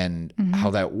lenses and how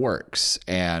that works,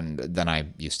 and than I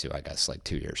used to, I guess, like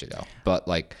 2 years ago. But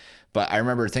I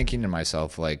remember thinking to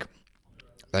myself, like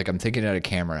I'm thinking at a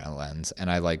camera and lens,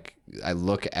 and I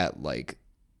look at like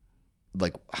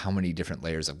how many different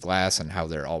layers of glass and how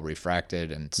they're all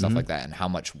refracted and stuff like that, and how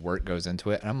much work goes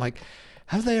into it. And I'm like,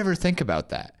 how do they ever think about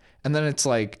that? And then it's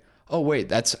like, oh wait,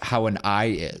 that's how an eye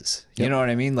is. You know what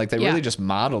I mean? Like they really just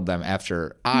modeled them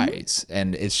after eyes,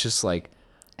 and it's just like,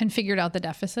 and figured out the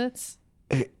deficits.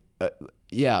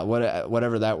 yeah,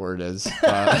 whatever that word is.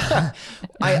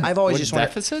 I've always just wondered,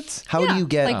 deficits. how do you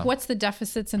get like what's the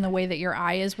deficits in the way that your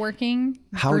eye is working?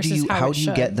 how do you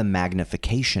should. get the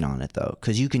magnification on it though?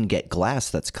 Because you can get glass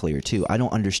that's clear too. I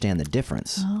don't understand the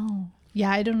difference. Oh,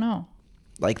 yeah, I don't know.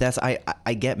 Like that's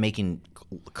I get making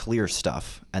clear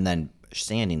stuff and then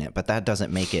sanding it, but that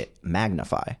doesn't make it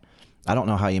magnify. I don't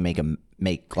know how you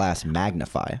make glass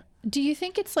magnify. Do you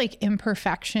think it's like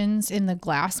imperfections in the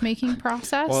glass making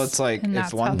process? Well, it's like and if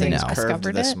that's one how they thing is curved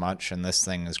discovered this it? much and this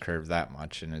thing is curved that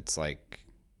much, and it's like,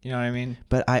 you know what I mean?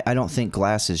 But I don't think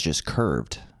glass is just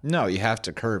curved. No, you have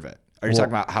to curve it. Are you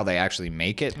talking about how they actually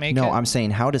make it? No, I'm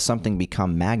saying how does something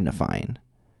become magnifying?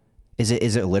 Is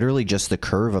it literally just the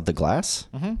curve of the glass?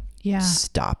 Mm-hmm. Yeah. I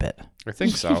Stop it.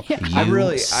 think so. Stop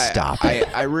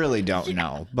it. I really don't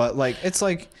know, but like it's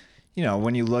like, you know,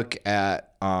 when you look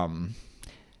at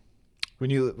when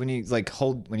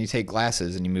you take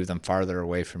glasses and you move them farther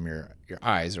away from your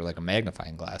eyes, or like a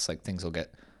magnifying glass, like things will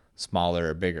get smaller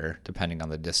or bigger depending on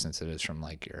the distance it is from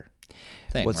like your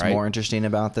thing. What's right? more interesting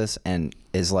about this and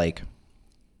is like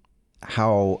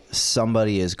how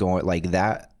somebody is going like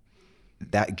that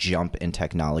jump in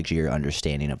technology or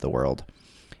understanding of the world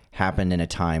happened in a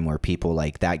time where people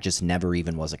like that just never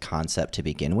even was a concept to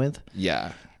begin with.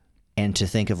 Yeah. And to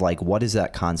think of like, what is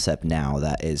that concept now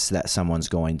that someone's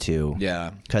going to,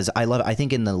 because I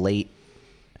think in the late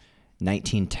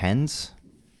 1910s,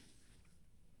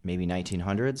 maybe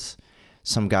 1900s,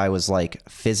 some guy was like,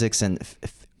 physics and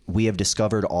we have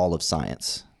discovered all of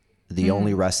science. The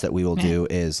only rest that we will do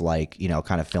is like, you know,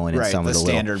 kind of filling in some of the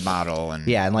standard model and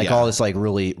and like all this like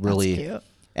really Cute.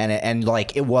 and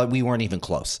like we weren't even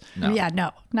close. No. Yeah,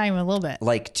 no, not even a little bit.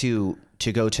 Like to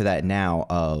go to that now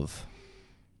of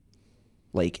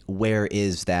like where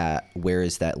is that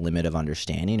limit of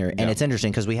understanding and it's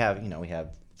interesting because we have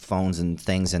phones and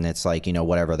things, and it's like, you know,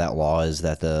 whatever that law is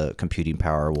that the computing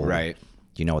power will. Right.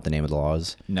 Do you know what the name of the law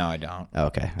is? No, I don't.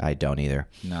 Okay, I don't either.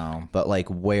 No. But like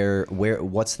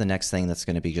what's the next thing that's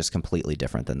going to be just completely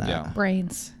different than that? Yeah.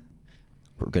 Brains.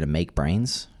 We're going to make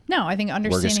brains? No, I think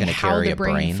understanding gonna how carry the a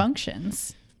brain brain?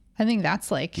 functions. I think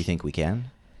that's like. Do you think we can?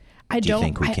 I Do you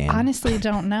think we can? honestly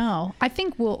don't know. I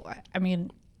think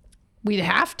we'd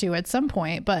have to at some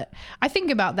point, but I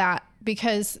think about that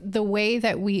because the way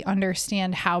that we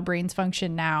understand how brains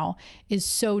function now is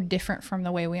so different from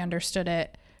the way we understood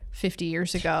it 50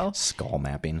 years ago. Skull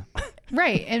mapping.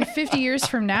 Right. And 50 years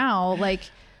from now, like,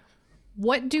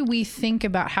 what do we think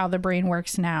about how the brain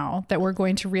works now that we're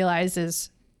going to realize is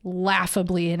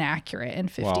laughably inaccurate in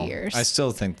 50 years? I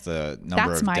still think the number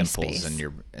That's of my dimples space.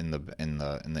 in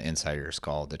the inside of your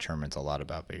skull determines a lot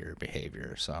about your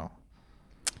behavior. So,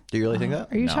 Do you really think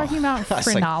that? Are you talking about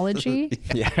phrenology?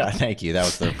 Yeah, thank you. That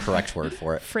was the correct word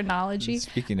for it. Phrenology?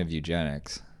 speaking of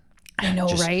eugenics, I know,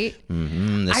 right?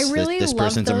 This, I really this love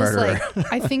person's those. a murderer.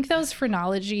 Like, I think those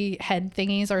phrenology head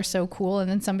thingies are so cool.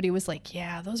 And then somebody was like,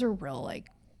 "Yeah, those are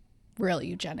real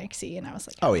eugenics-y." And I was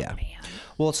like, Oh yeah. man.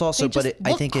 Well, it's also, They just I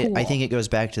look think cool. it goes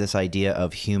back to this idea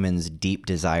of humans' deep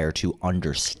desire to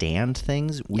understand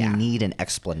things. We Yeah. need an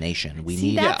explanation. We See,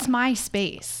 need, that's my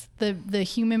space. The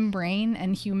human brain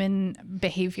and human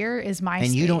behavior is my and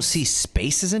space. you don't see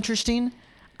space as interesting.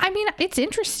 I mean, it's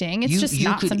interesting. It's just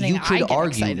not something I get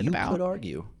excited about. You could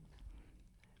argue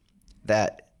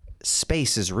that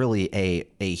space is really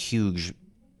a huge,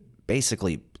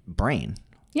 basically brain.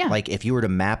 Yeah. Like if you were to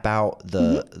map out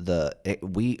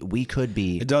we could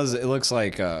be. it does. It looks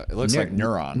like like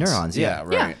neurons. Neurons, yeah.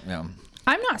 Right. Yeah.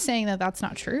 I'm not saying that that's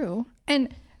not true.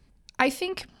 And I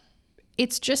think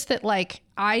it's just that, like,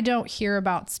 I don't hear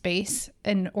about space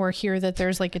or hear that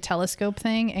there's like a telescope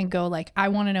thing and go like, I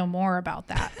want to know more about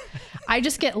that. I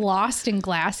just get lost and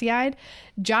glassy eyed.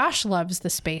 Josh loves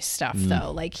the space stuff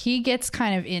though. Like he gets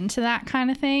kind of into that kind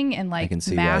of thing and like can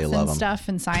see why math you love and him. stuff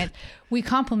and science. We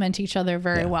complement each other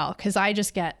very well because I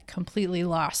just get completely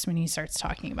lost when he starts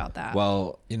talking about that.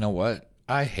 Well, you know what?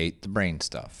 I hate the brain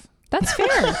stuff. That's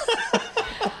fair.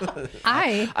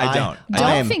 I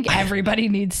don't. think everybody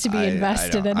needs to be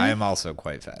invested in I it. am also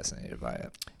quite fascinated by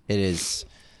it. It is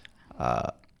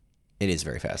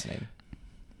very fascinating.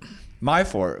 My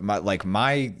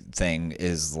thing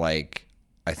is like,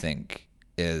 I think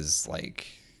is like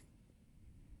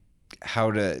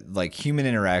how to like human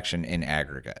interaction in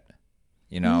aggregate,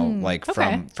 you know, like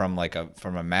okay. from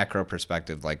a macro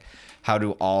perspective, like how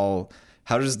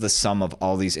does the sum of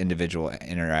all these individual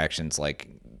interactions like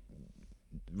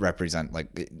represent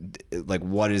like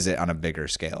what is it on a bigger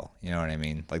scale? You know what I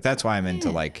mean? Like that's why I'm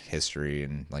into like history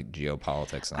and like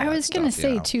geopolitics. And all I that was gonna stuff, say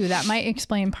you know? too, that might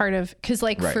explain part of, because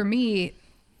like Right. for me,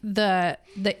 the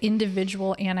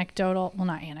individual anecdotal, well,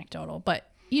 not anecdotal, but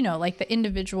you know, like the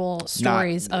individual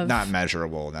stories of not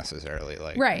measurable necessarily.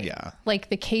 Like right, yeah, like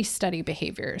the case study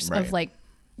behaviors Right. of like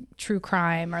true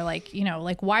crime, or like, you know,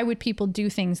 like why would people do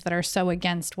things that are so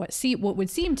against what would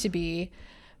seem to be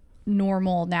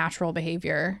normal natural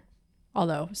behavior,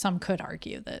 although some could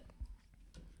argue that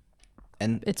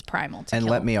And it's primal to and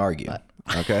kill. let me argue.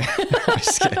 Okay.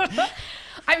 Just kidding.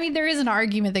 I mean, there is an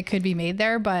argument that could be made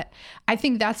there, but I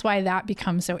think that's why that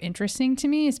becomes so interesting to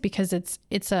me, is because it's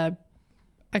a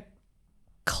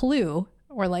clue,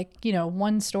 or like, you know,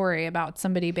 one story about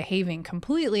somebody behaving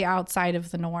completely outside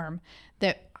of the norm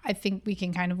that I think we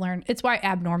can kind of learn. It's why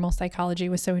abnormal psychology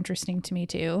was so interesting to me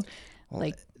too.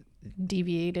 Like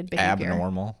deviated behavior.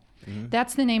 abnormal.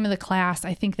 That's the name of the class.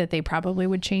 I think that they probably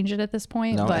would change it at this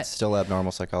point. No, but it's still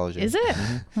abnormal psychology. is it?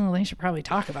 Well, they should probably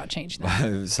talk about changing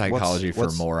that. Psychology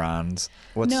What's- for morons.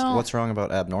 No. What's wrong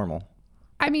about abnormal?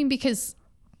 I mean, because,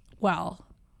 well,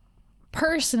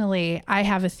 personally, I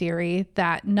have a theory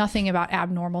that nothing about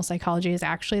abnormal psychology is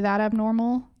actually that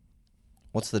abnormal.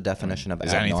 What's the definition of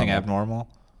Is abnormal? anything abnormal?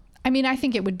 I mean, I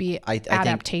think it would be I think-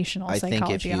 adaptational I think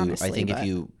psychology, if you, honestly. I think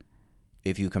but-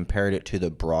 if you compared it to the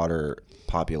broader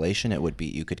population, it would be,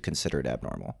 you could consider it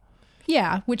abnormal.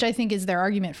 yeah, which I think is their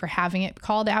argument for having it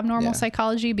called abnormal Yeah.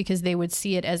 psychology, because they would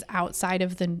see it as outside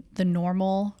of the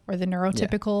normal or the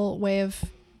neurotypical way of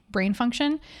brain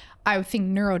function. I would think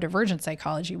neurodivergent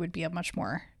psychology would be a much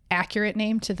more accurate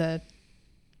name to the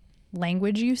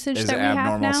language usage Is that we have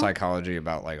abnormal now. psychology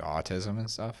about like autism and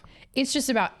stuff? It's just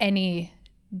about any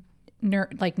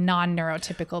like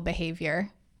non-neurotypical behavior.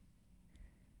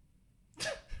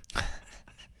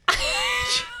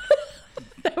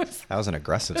 That was an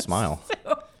aggressive smile.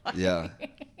 Yeah.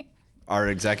 Our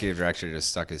executive director just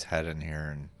stuck his head in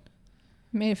here and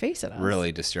Made a face at us.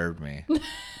 really disturbed me.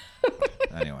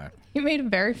 Anyway. He made a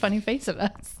very funny face at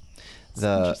us. It's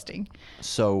interesting.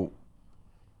 So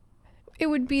It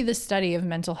would be the study of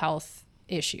mental health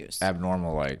issues.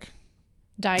 Abnormal, like.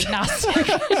 Diagnostic.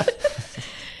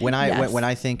 when I Yes. when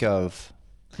I think of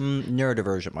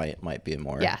neurodivergent, might be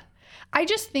more. Yeah. I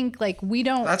just think like we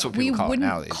don't, That's what we people call it wouldn't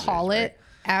now these days, call right? it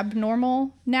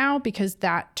abnormal now, because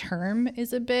that term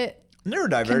is a bit,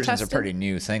 Neurodivergent's a Contested? pretty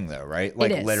new thing, though, right?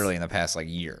 Like is. literally in the past like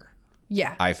year.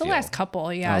 yeah. I the feel. last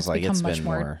couple, yeah, I it's was like, become it's much been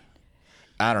more. more.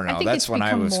 I don't know. think That's it's when I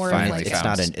become was more of, finally like, It's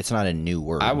found. not a new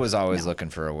word. I was always looking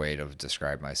for a way to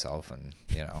describe myself, and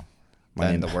you know,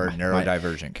 then name- the word my-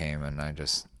 neurodivergent came, and I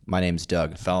just My name's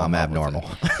Doug. Fell in I'm love with abnormal.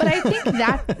 But I think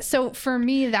that, so for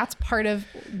me, that's part of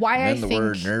why I then the think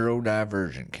word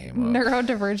neurodivergent came up.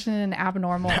 neurodivergent and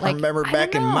abnormal. Like, I remember I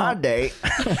back don't in my know. day.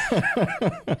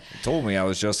 Told me I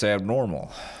was just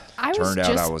abnormal. I was Turned out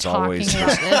just I was talking always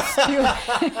about this too.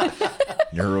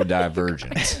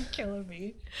 neurodivergent. Killing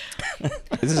me.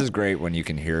 This is great when you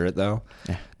can hear it, though.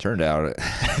 Turned out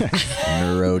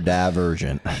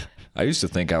Neurodivergent. I used to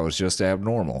think I was just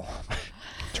abnormal.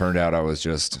 Turned out I was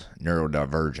just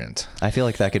neurodivergent. I feel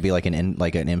like that could be like an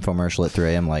infomercial at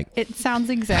 3 a.m. Like It sounds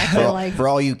exactly like for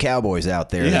all you cowboys out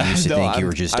there that used to no, think you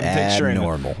were just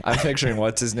abnormal. I'm picturing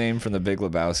what's his name from the Big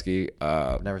Lebowski.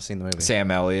 Never seen the movie. Sam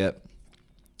Elliott.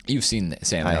 You've seen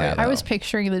Sam I Elliott. have. I though. was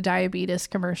picturing the diabetes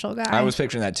commercial guy. I was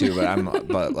picturing that too,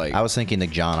 but like I was thinking the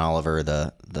John Oliver,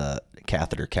 the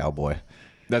catheter cowboy.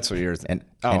 that's what you're. And-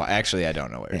 Actually, I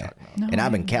don't know what you're talking about. No, And I've I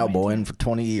been have no cowboying for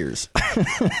 20 years.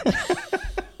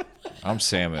 I'm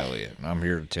Sam Elliott, and I'm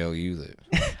here to tell you that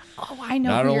Oh, I know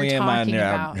not who only you're am I talking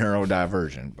about.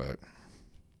 neurodivergent, but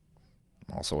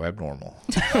I'm also abnormal.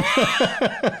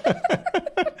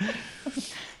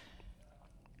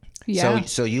 Yeah.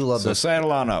 So you love So the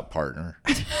saddle on up, partner.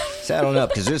 saddle up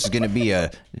because this is going to be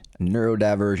a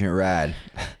neurodivergent ride.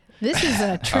 This is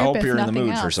a trip. I hope if you're in the nothing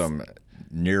mood for else. some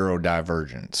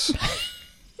neurodivergence.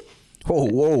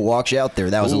 Whoa, watch out there.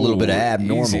 That was a little bit of Ooh,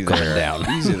 abnormal easy coming there. down.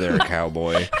 Easy there,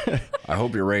 cowboy. I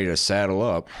hope you're ready to saddle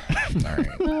up. All right.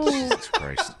 Jesus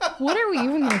Christ. What are we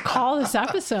even going to call this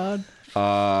episode?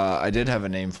 I did have a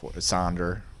name for it.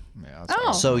 Sonder. Yeah, that's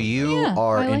Oh. So you Yeah,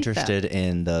 are I like interested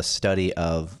in the study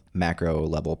of macro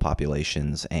level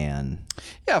populations and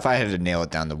yeah, if I had to nail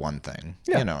it down to one thing,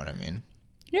 you know what I mean.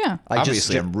 Yeah.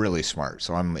 Obviously, I'm really smart,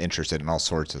 so I'm interested in all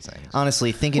sorts of things.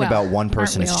 honestly thinking Well, about one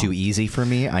person aren't we is all? too easy for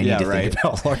me. I Yeah, need to right. think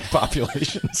about large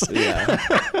populations. Yeah.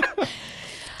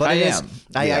 But I it is- am.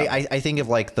 I, Yeah. I think of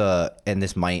like and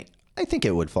this might, I think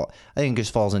it would fall. I think it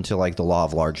just falls into like the law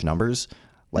of large numbers.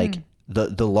 Like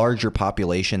the larger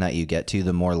population that you get to,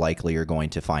 the more likely you're going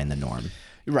to find the norm.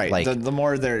 Right. Like, The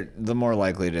more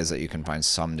likely it is that you can find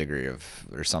some degree of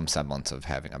or some semblance of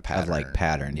having a pattern. of like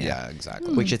pattern. Yeah,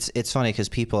 exactly. Which it's funny because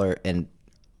people are, and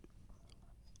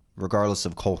regardless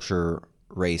of culture,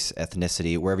 race,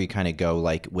 ethnicity, wherever you kind of go,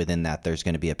 like within that, there's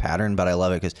going to be a pattern. But I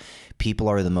love it because people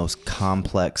are the most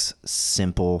complex,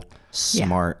 simple,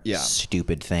 smart,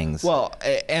 stupid things. Well,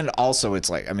 and also it's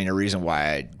like, I mean, a reason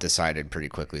why I decided pretty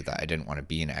quickly that I didn't want to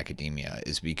be in academia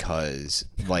is because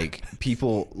like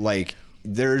people like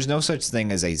there's no such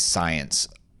thing as a science,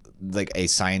 like a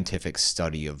scientific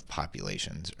study of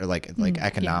populations or like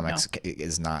economics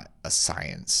is not a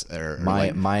science or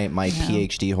my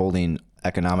PhD holding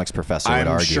economics professor would I'm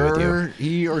argue sure with you.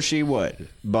 he or she would,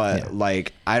 but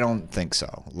like I don't think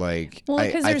so. Like Well,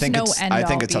 because I there's think no it's end I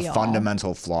think all, it's a be all.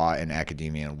 fundamental flaw in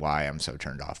academia, and why I'm so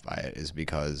turned off by it is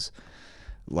because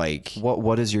like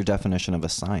What is your definition of a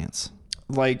science?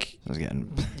 like I was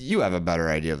getting. you have a better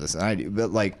idea of this than I do,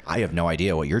 but like I have no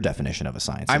idea what your definition of a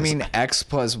science is. I mean, X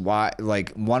plus Y,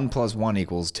 like 1 + 1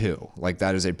 = 2. Like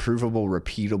that is a provable,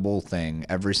 repeatable thing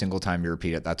every single time you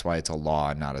repeat it. That's why it's a law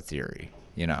and not a theory.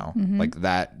 You know, like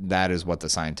that is what the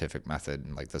scientific method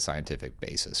and like the scientific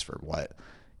basis for what,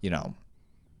 you know,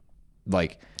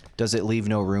 like. Does it leave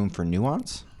no room for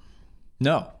nuance?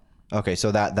 No. Okay,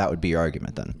 so that would be your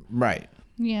argument then. Right.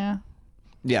 Yeah.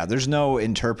 Yeah. There's no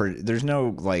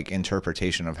like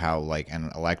interpretation of how like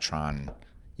an electron,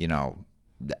 you know,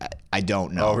 I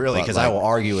don't know. Oh, really? but, Because like, I will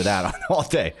argue with that all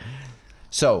day.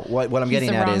 So what I'm He's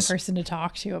getting the at wrong is person to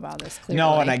talk to about this. Clearly.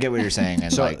 No, and I get what you're saying.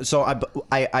 And like, so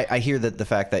I hear that the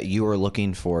fact that you are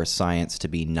looking for science to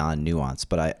be non-nuanced,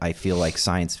 but I feel like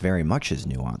science very much is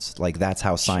nuanced. Like that's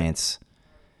how science,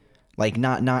 like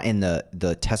not in the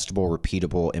testable,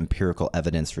 repeatable, empirical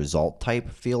evidence result type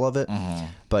feel of it,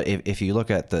 but if you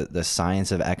look at the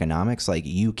science of economics, like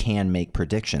you can make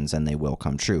predictions and they will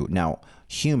come true. Now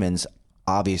humans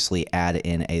obviously add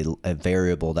in a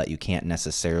variable that you can't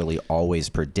necessarily always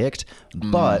predict,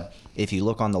 but if you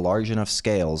look on the large enough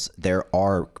scales, there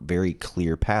are very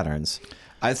clear patterns.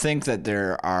 I think that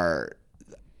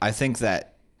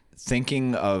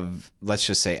thinking of, let's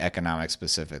just say economics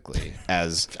specifically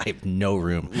as I have no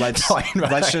room. let's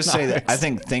just say that I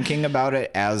think thinking about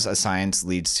it as a science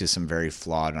leads to some very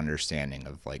flawed understanding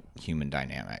of like human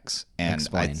dynamics. And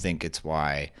Explain. I think it's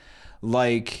why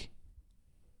the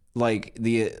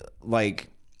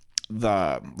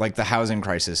housing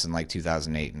crisis in like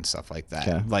 2008 and stuff like that.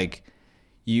 Okay. Like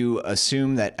you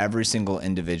assume that every single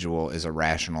individual is a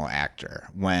rational actor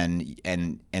when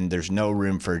and there's no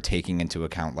room for taking into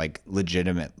account like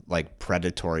legitimate like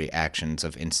predatory actions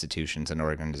of institutions and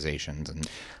organizations. And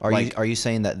Are you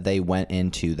saying that they went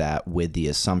into that with the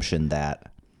assumption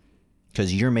that,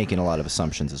 because you're making a lot of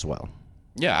assumptions as well.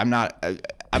 Yeah, I'm not.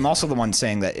 I'm also the one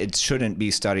saying that it shouldn't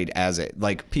be studied as a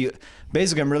like.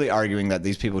 Basically, I'm really arguing that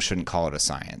these people shouldn't call it a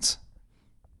science.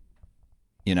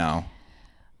 You know.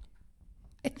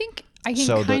 I think I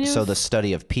can So the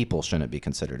study of people shouldn't be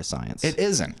considered a science. It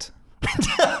isn't.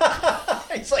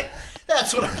 It's like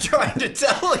that's what I'm trying to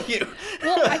tell you.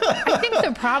 Well, I think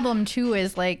the problem too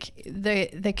is like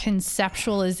the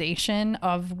conceptualization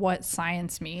of what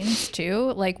science means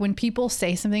too. Like when people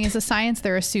say something is a science,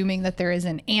 they're assuming that there is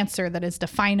an answer that is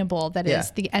definable, that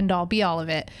is the end all be all of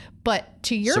it. But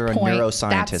to your point, a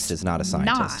neuroscientist that's is not a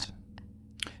scientist.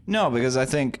 No, because I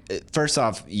think first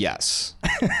off, yes,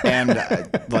 and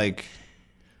like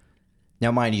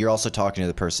Now, mind you, you're also talking to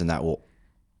the person that will.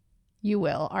 You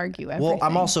will argue everything. Well,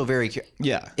 I'm also very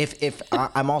yeah, if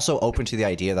I'm also open to the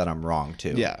idea that I'm wrong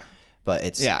too. yeah, but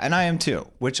it's yeah, and I am too.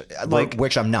 Which like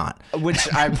which I'm not.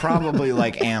 Which I probably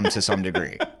like am to some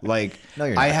degree. Like No,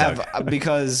 you're not, I have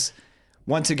because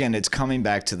once again, it's coming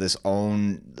back to this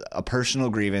a personal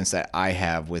grievance that I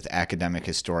have with academic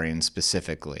historians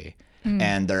specifically,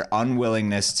 and their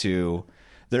unwillingness to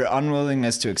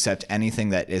accept anything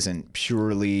that isn't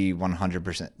purely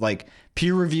 100%. Like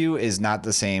peer review is not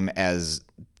the same as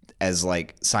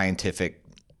like scientific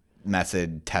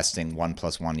method testing 1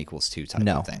 + 1 = 2 type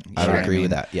of thing. You I know would what agree mean?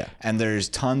 with that. Yeah, And there's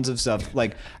tons of stuff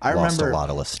like I lost remember a lot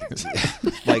of listeners.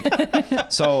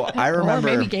 like so I or remember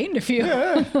maybe gained a few.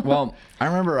 well, I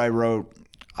remember I wrote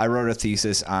a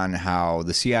thesis on how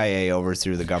the CIA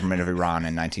overthrew the government of Iran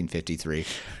in 1953,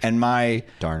 and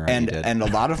Darn right you did. and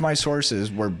a lot of my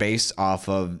sources were based off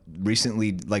of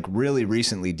really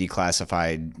recently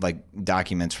declassified like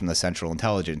documents from the Central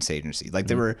Intelligence Agency. Like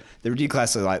they were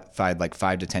declassified like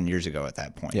 5 to 10 years ago at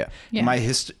that point. Yeah. Yeah. My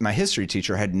history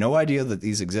teacher had no idea that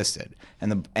these existed,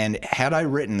 and had I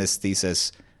written this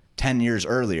thesis 10 years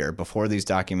earlier, before these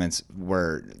documents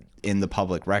were in the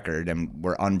public record and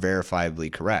were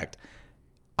unverifiably correct,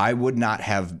 I would not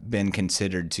have been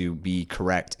considered to be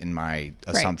correct in my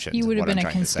assumptions. You would have what been I'm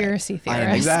a trying to say. conspiracy I am,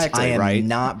 theorist. Exactly, I am right?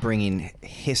 not bringing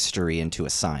history into a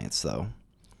science, though.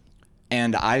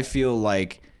 And I feel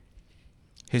like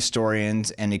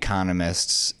historians and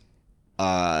economists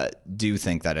do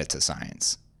think that it's a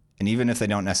science. And even if they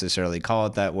don't necessarily call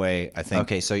it that way, I think...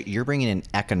 Okay, so you're bringing in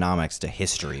economics to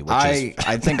history, which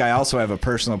I think I also have a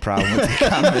personal problem with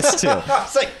economists, too. I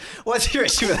was like, what's your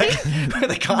issue with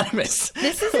economists?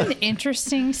 This is an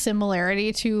interesting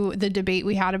similarity to the debate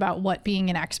we had about what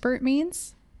being an expert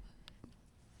means.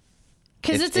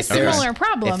 Because it's a similar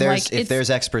problem. If there's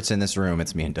experts in this room,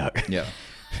 it's me and Doug. Yeah.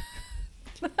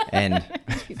 And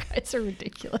you guys are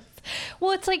ridiculous. Well,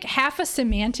 it's like half a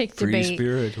semantic debate.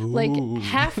 spirit. Ooh. Like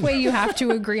halfway you have to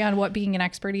agree on what being an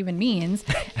expert even means,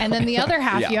 and then the other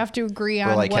half you have to agree on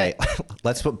we're like, what. hey,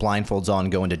 let's put blindfolds on,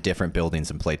 go into different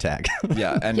buildings and play tag.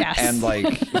 Yeah. And, Yes. and like...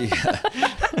 Yeah.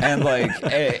 And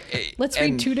like... Let's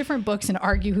read 2 different books and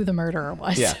argue who the murderer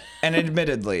was. Yeah. And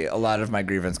admittedly, a lot of my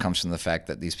grievance comes from the fact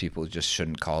that these people just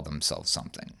shouldn't call themselves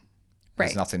something. It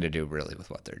has Right. nothing to do really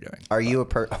with what they're doing. Are you a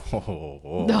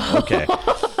okay.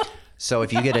 So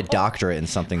if you get a doctorate in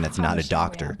something that's not a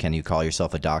doctor, can you call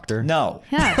yourself a doctor? No.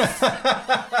 Yes.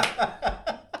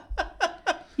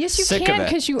 Yes, you Sick can of it.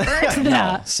 because you earned No.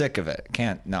 that. Sick of it.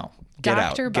 Can't. No. Get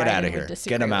Dr. out. Get out Biden of would here.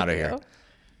 disagree Get him out with of here.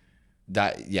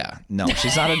 you. Yeah. No,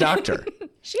 she's not a doctor.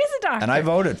 She is a doctor. And I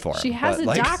voted for her. She has but, a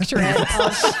like,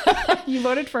 doctorate. You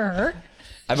voted for her?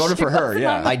 I voted for her.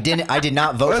 Yeah. I did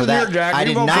not vote for Listen that. here, Jack, I you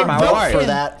did vote for not my vote wife.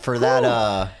 for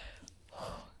that.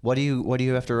 What do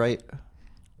you have to write?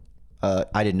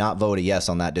 I did not vote a yes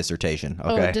on that dissertation.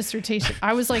 Okay. Oh, dissertation.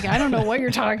 I was like, I don't know what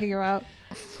you're talking about.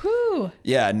 Whew.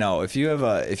 Yeah. No. If you have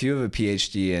a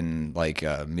PhD in like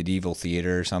medieval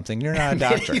theater or something, you're not a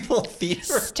doctor. Medieval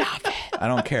theater. Stop it. I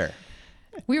don't care.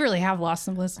 We really have lost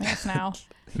some listeners now.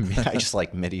 I just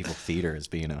like medieval theater as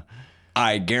being a.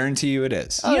 I guarantee you it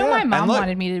is. You know, my mom And look-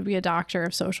 wanted me to be a doctor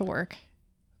of social work.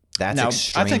 That's Now, I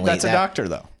extremely. think that's a doctor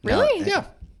though. Really? Yeah.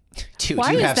 Dude,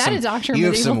 Why you is have that some, a doctor? You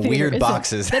have medieval some theater, weird isn't it?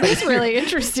 boxes. That is really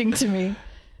interesting to me.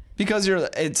 Because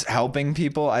it's helping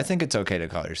people. I think it's okay to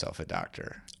call yourself a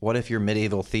doctor. What if your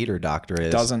medieval theater doctor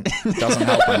is? Doesn't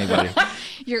help anybody.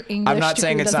 Your English I'm not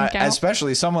saying degree it's doesn't not, count.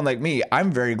 especially someone like me.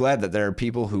 I'm very glad that there are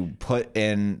people who put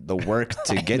in the work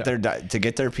to get their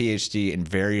PhD in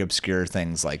very obscure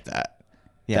things like that.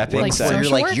 Yeah, That being Like said,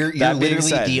 social work? you're That being literally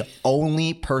said- the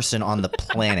only person on the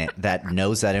planet that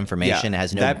knows that information.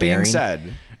 Has no that bearing.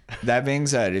 That being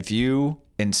said, if you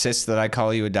insist that I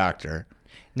call you a doctor,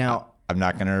 Now I'm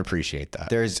not going to appreciate that.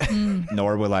 there's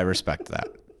Nor will I respect that.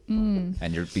 And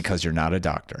because you're not a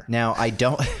doctor. now I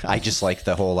don't. I just like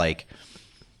the whole like.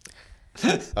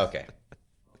 Okay.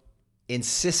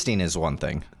 Insisting is one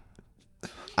thing.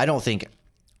 I don't think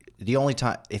the only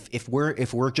time if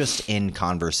we're just in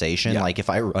conversation, Yeah. like if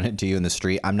I run into you in the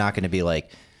street, I'm not going to be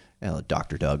like, oh,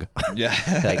 Dr. Doug. Yeah.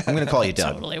 Like I'm going to call you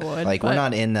Doug. Totally would, Like but- we're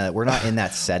not in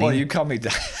that setting. Well, you call me.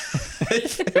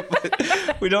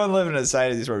 We don't live in a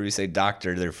society where we say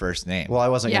doctor their first name. Well, I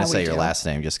wasn't Yeah, going to say we your do. last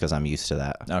name just because I'm used to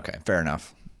that. Okay, fair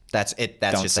enough. That's it.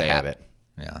 That's Don't just say a it. habit.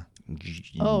 Yeah.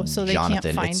 Oh, so they can't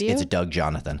Jonathan. find you? It's Doug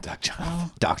Jonathan. Doug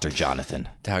John. Dr. Jonathan.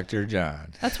 Dr.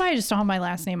 John. That's why I just don't have my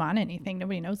last name on anything.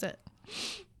 Nobody knows it.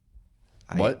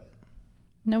 What?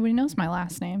 Nobody knows my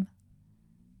last name.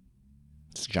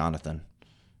 It's Jonathan.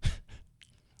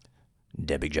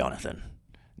 Debbie Jonathan.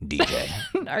 DJ.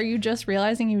 Are you just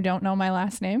realizing you don't know my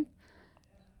last name?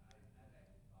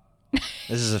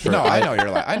 This is a first. No, I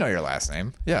know your last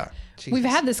name. Yeah. We've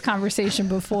had this conversation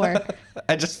before.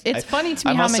 It's funny to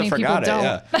me how must have many people forgot don't.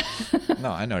 it, yeah. No,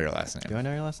 I know your last name. Do I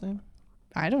know your last name?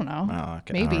 I don't know. Oh,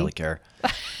 okay. Maybe. I don't really care.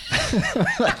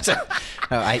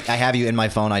 I have you in my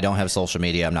phone. I don't have social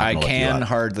media. I'm not I going to look you can up.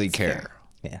 hardly care.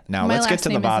 Yeah. Now My let's get last to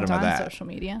the name bottom isn't of on that. social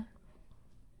media.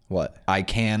 What? I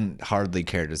can hardly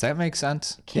care. Does that make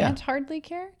sense? Can't hardly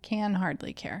care? Can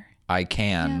hardly care. I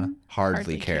can hardly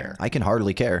hardly care. care. I can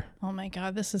hardly care. Oh my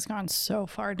God, this has gone so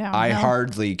far down. I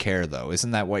hardly care, though.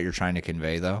 Isn't that what you're trying to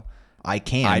convey, though? I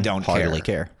can. I don't hardly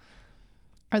care.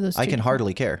 Are those I two can different-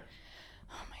 hardly care.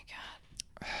 Oh my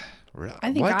God. Really?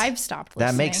 I think What? I've stopped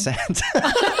listening. That makes sense.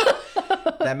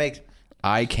 That makes.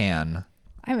 I can.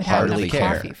 I haven't had hardly enough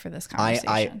care. coffee for this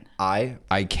conversation.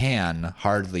 I can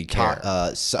hardly care.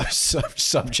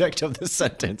 Subject of the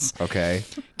sentence. Okay.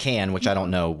 Can, which I don't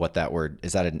know what that word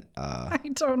is. That an? I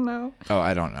don't know. Oh,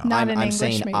 I don't know. Not an I'm English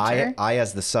saying major. I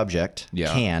as the subject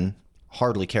Yeah. can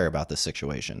hardly care about this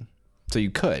situation. So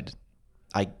you could.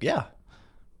 Yeah.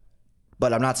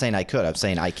 But I'm not saying I could. I'm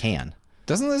saying I can.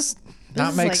 Doesn't this This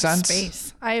not is make like sense?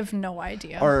 Space. I have no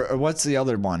idea. Or what's the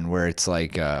other one where it's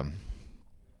like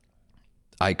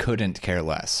I couldn't care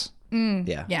less.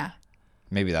 Yeah. Yeah.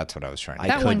 Maybe that's what I was trying to I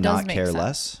That could one does not make care sense.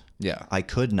 less. Yeah. I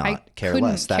could not I care couldn't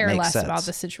less. That care makes less sense. about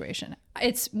the situation.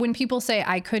 It's when people say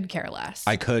I could care less.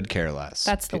 I could care less.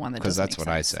 That's the one that Because doesn't that's make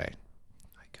what sense. I say.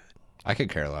 I could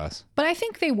care less. But I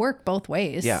think they work both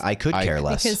ways. Yeah, I could care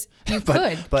less. Because you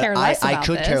But could care less I about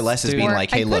could this, care less as being or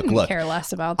like, hey, I look, couldn't look. care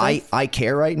less about this. I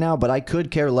care right now, but I could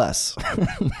care less.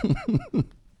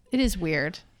 It is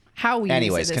weird. How we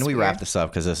Anyways, use it can is we weird. wrap this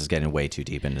up? Because this is getting way too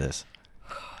deep into this.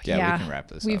 Yeah, we can wrap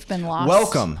this We've up. been lost.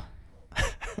 Welcome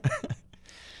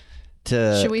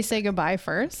to. Should we say goodbye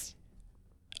first?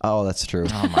 Oh, that's true.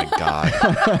 Oh my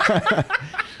God.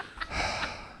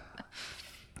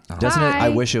 Doesn't it? I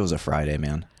Bye. wish it was a Friday,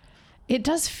 man. It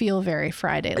does feel very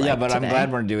Friday. Yeah, but I'm today.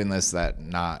 glad we're doing this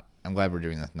not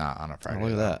on a Friday.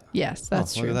 Look at that. Yes,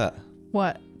 that's Oh, true. Look at that.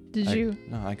 What did you?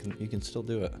 No, I can. You can still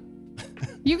do it.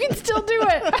 You can still do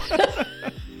it.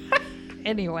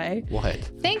 Anyway, What?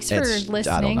 thanks for It's- I don't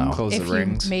listening. know. Close if the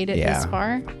rings. you made it Yeah. this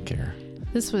far, Care.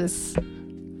 this was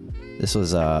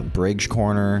Briggs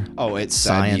Corner. Oh, it's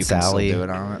Science you can Alley. Still do it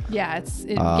on it. yeah. It gave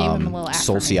him a little affirmation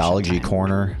Sociology time.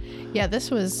 Corner. Yeah, this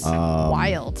was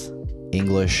wild.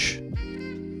 English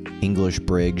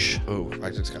Briggs. Oh,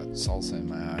 I just got salsa in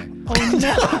my eye.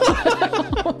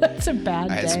 Oh no, that's a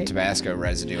bad I had some day. Tabasco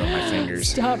residue on my fingers.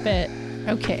 Stop it.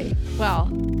 Okay. Well,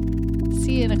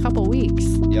 see you in a couple weeks.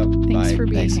 Yep. Thanks Bye. for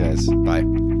being Thanks, here. guys.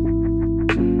 Bye.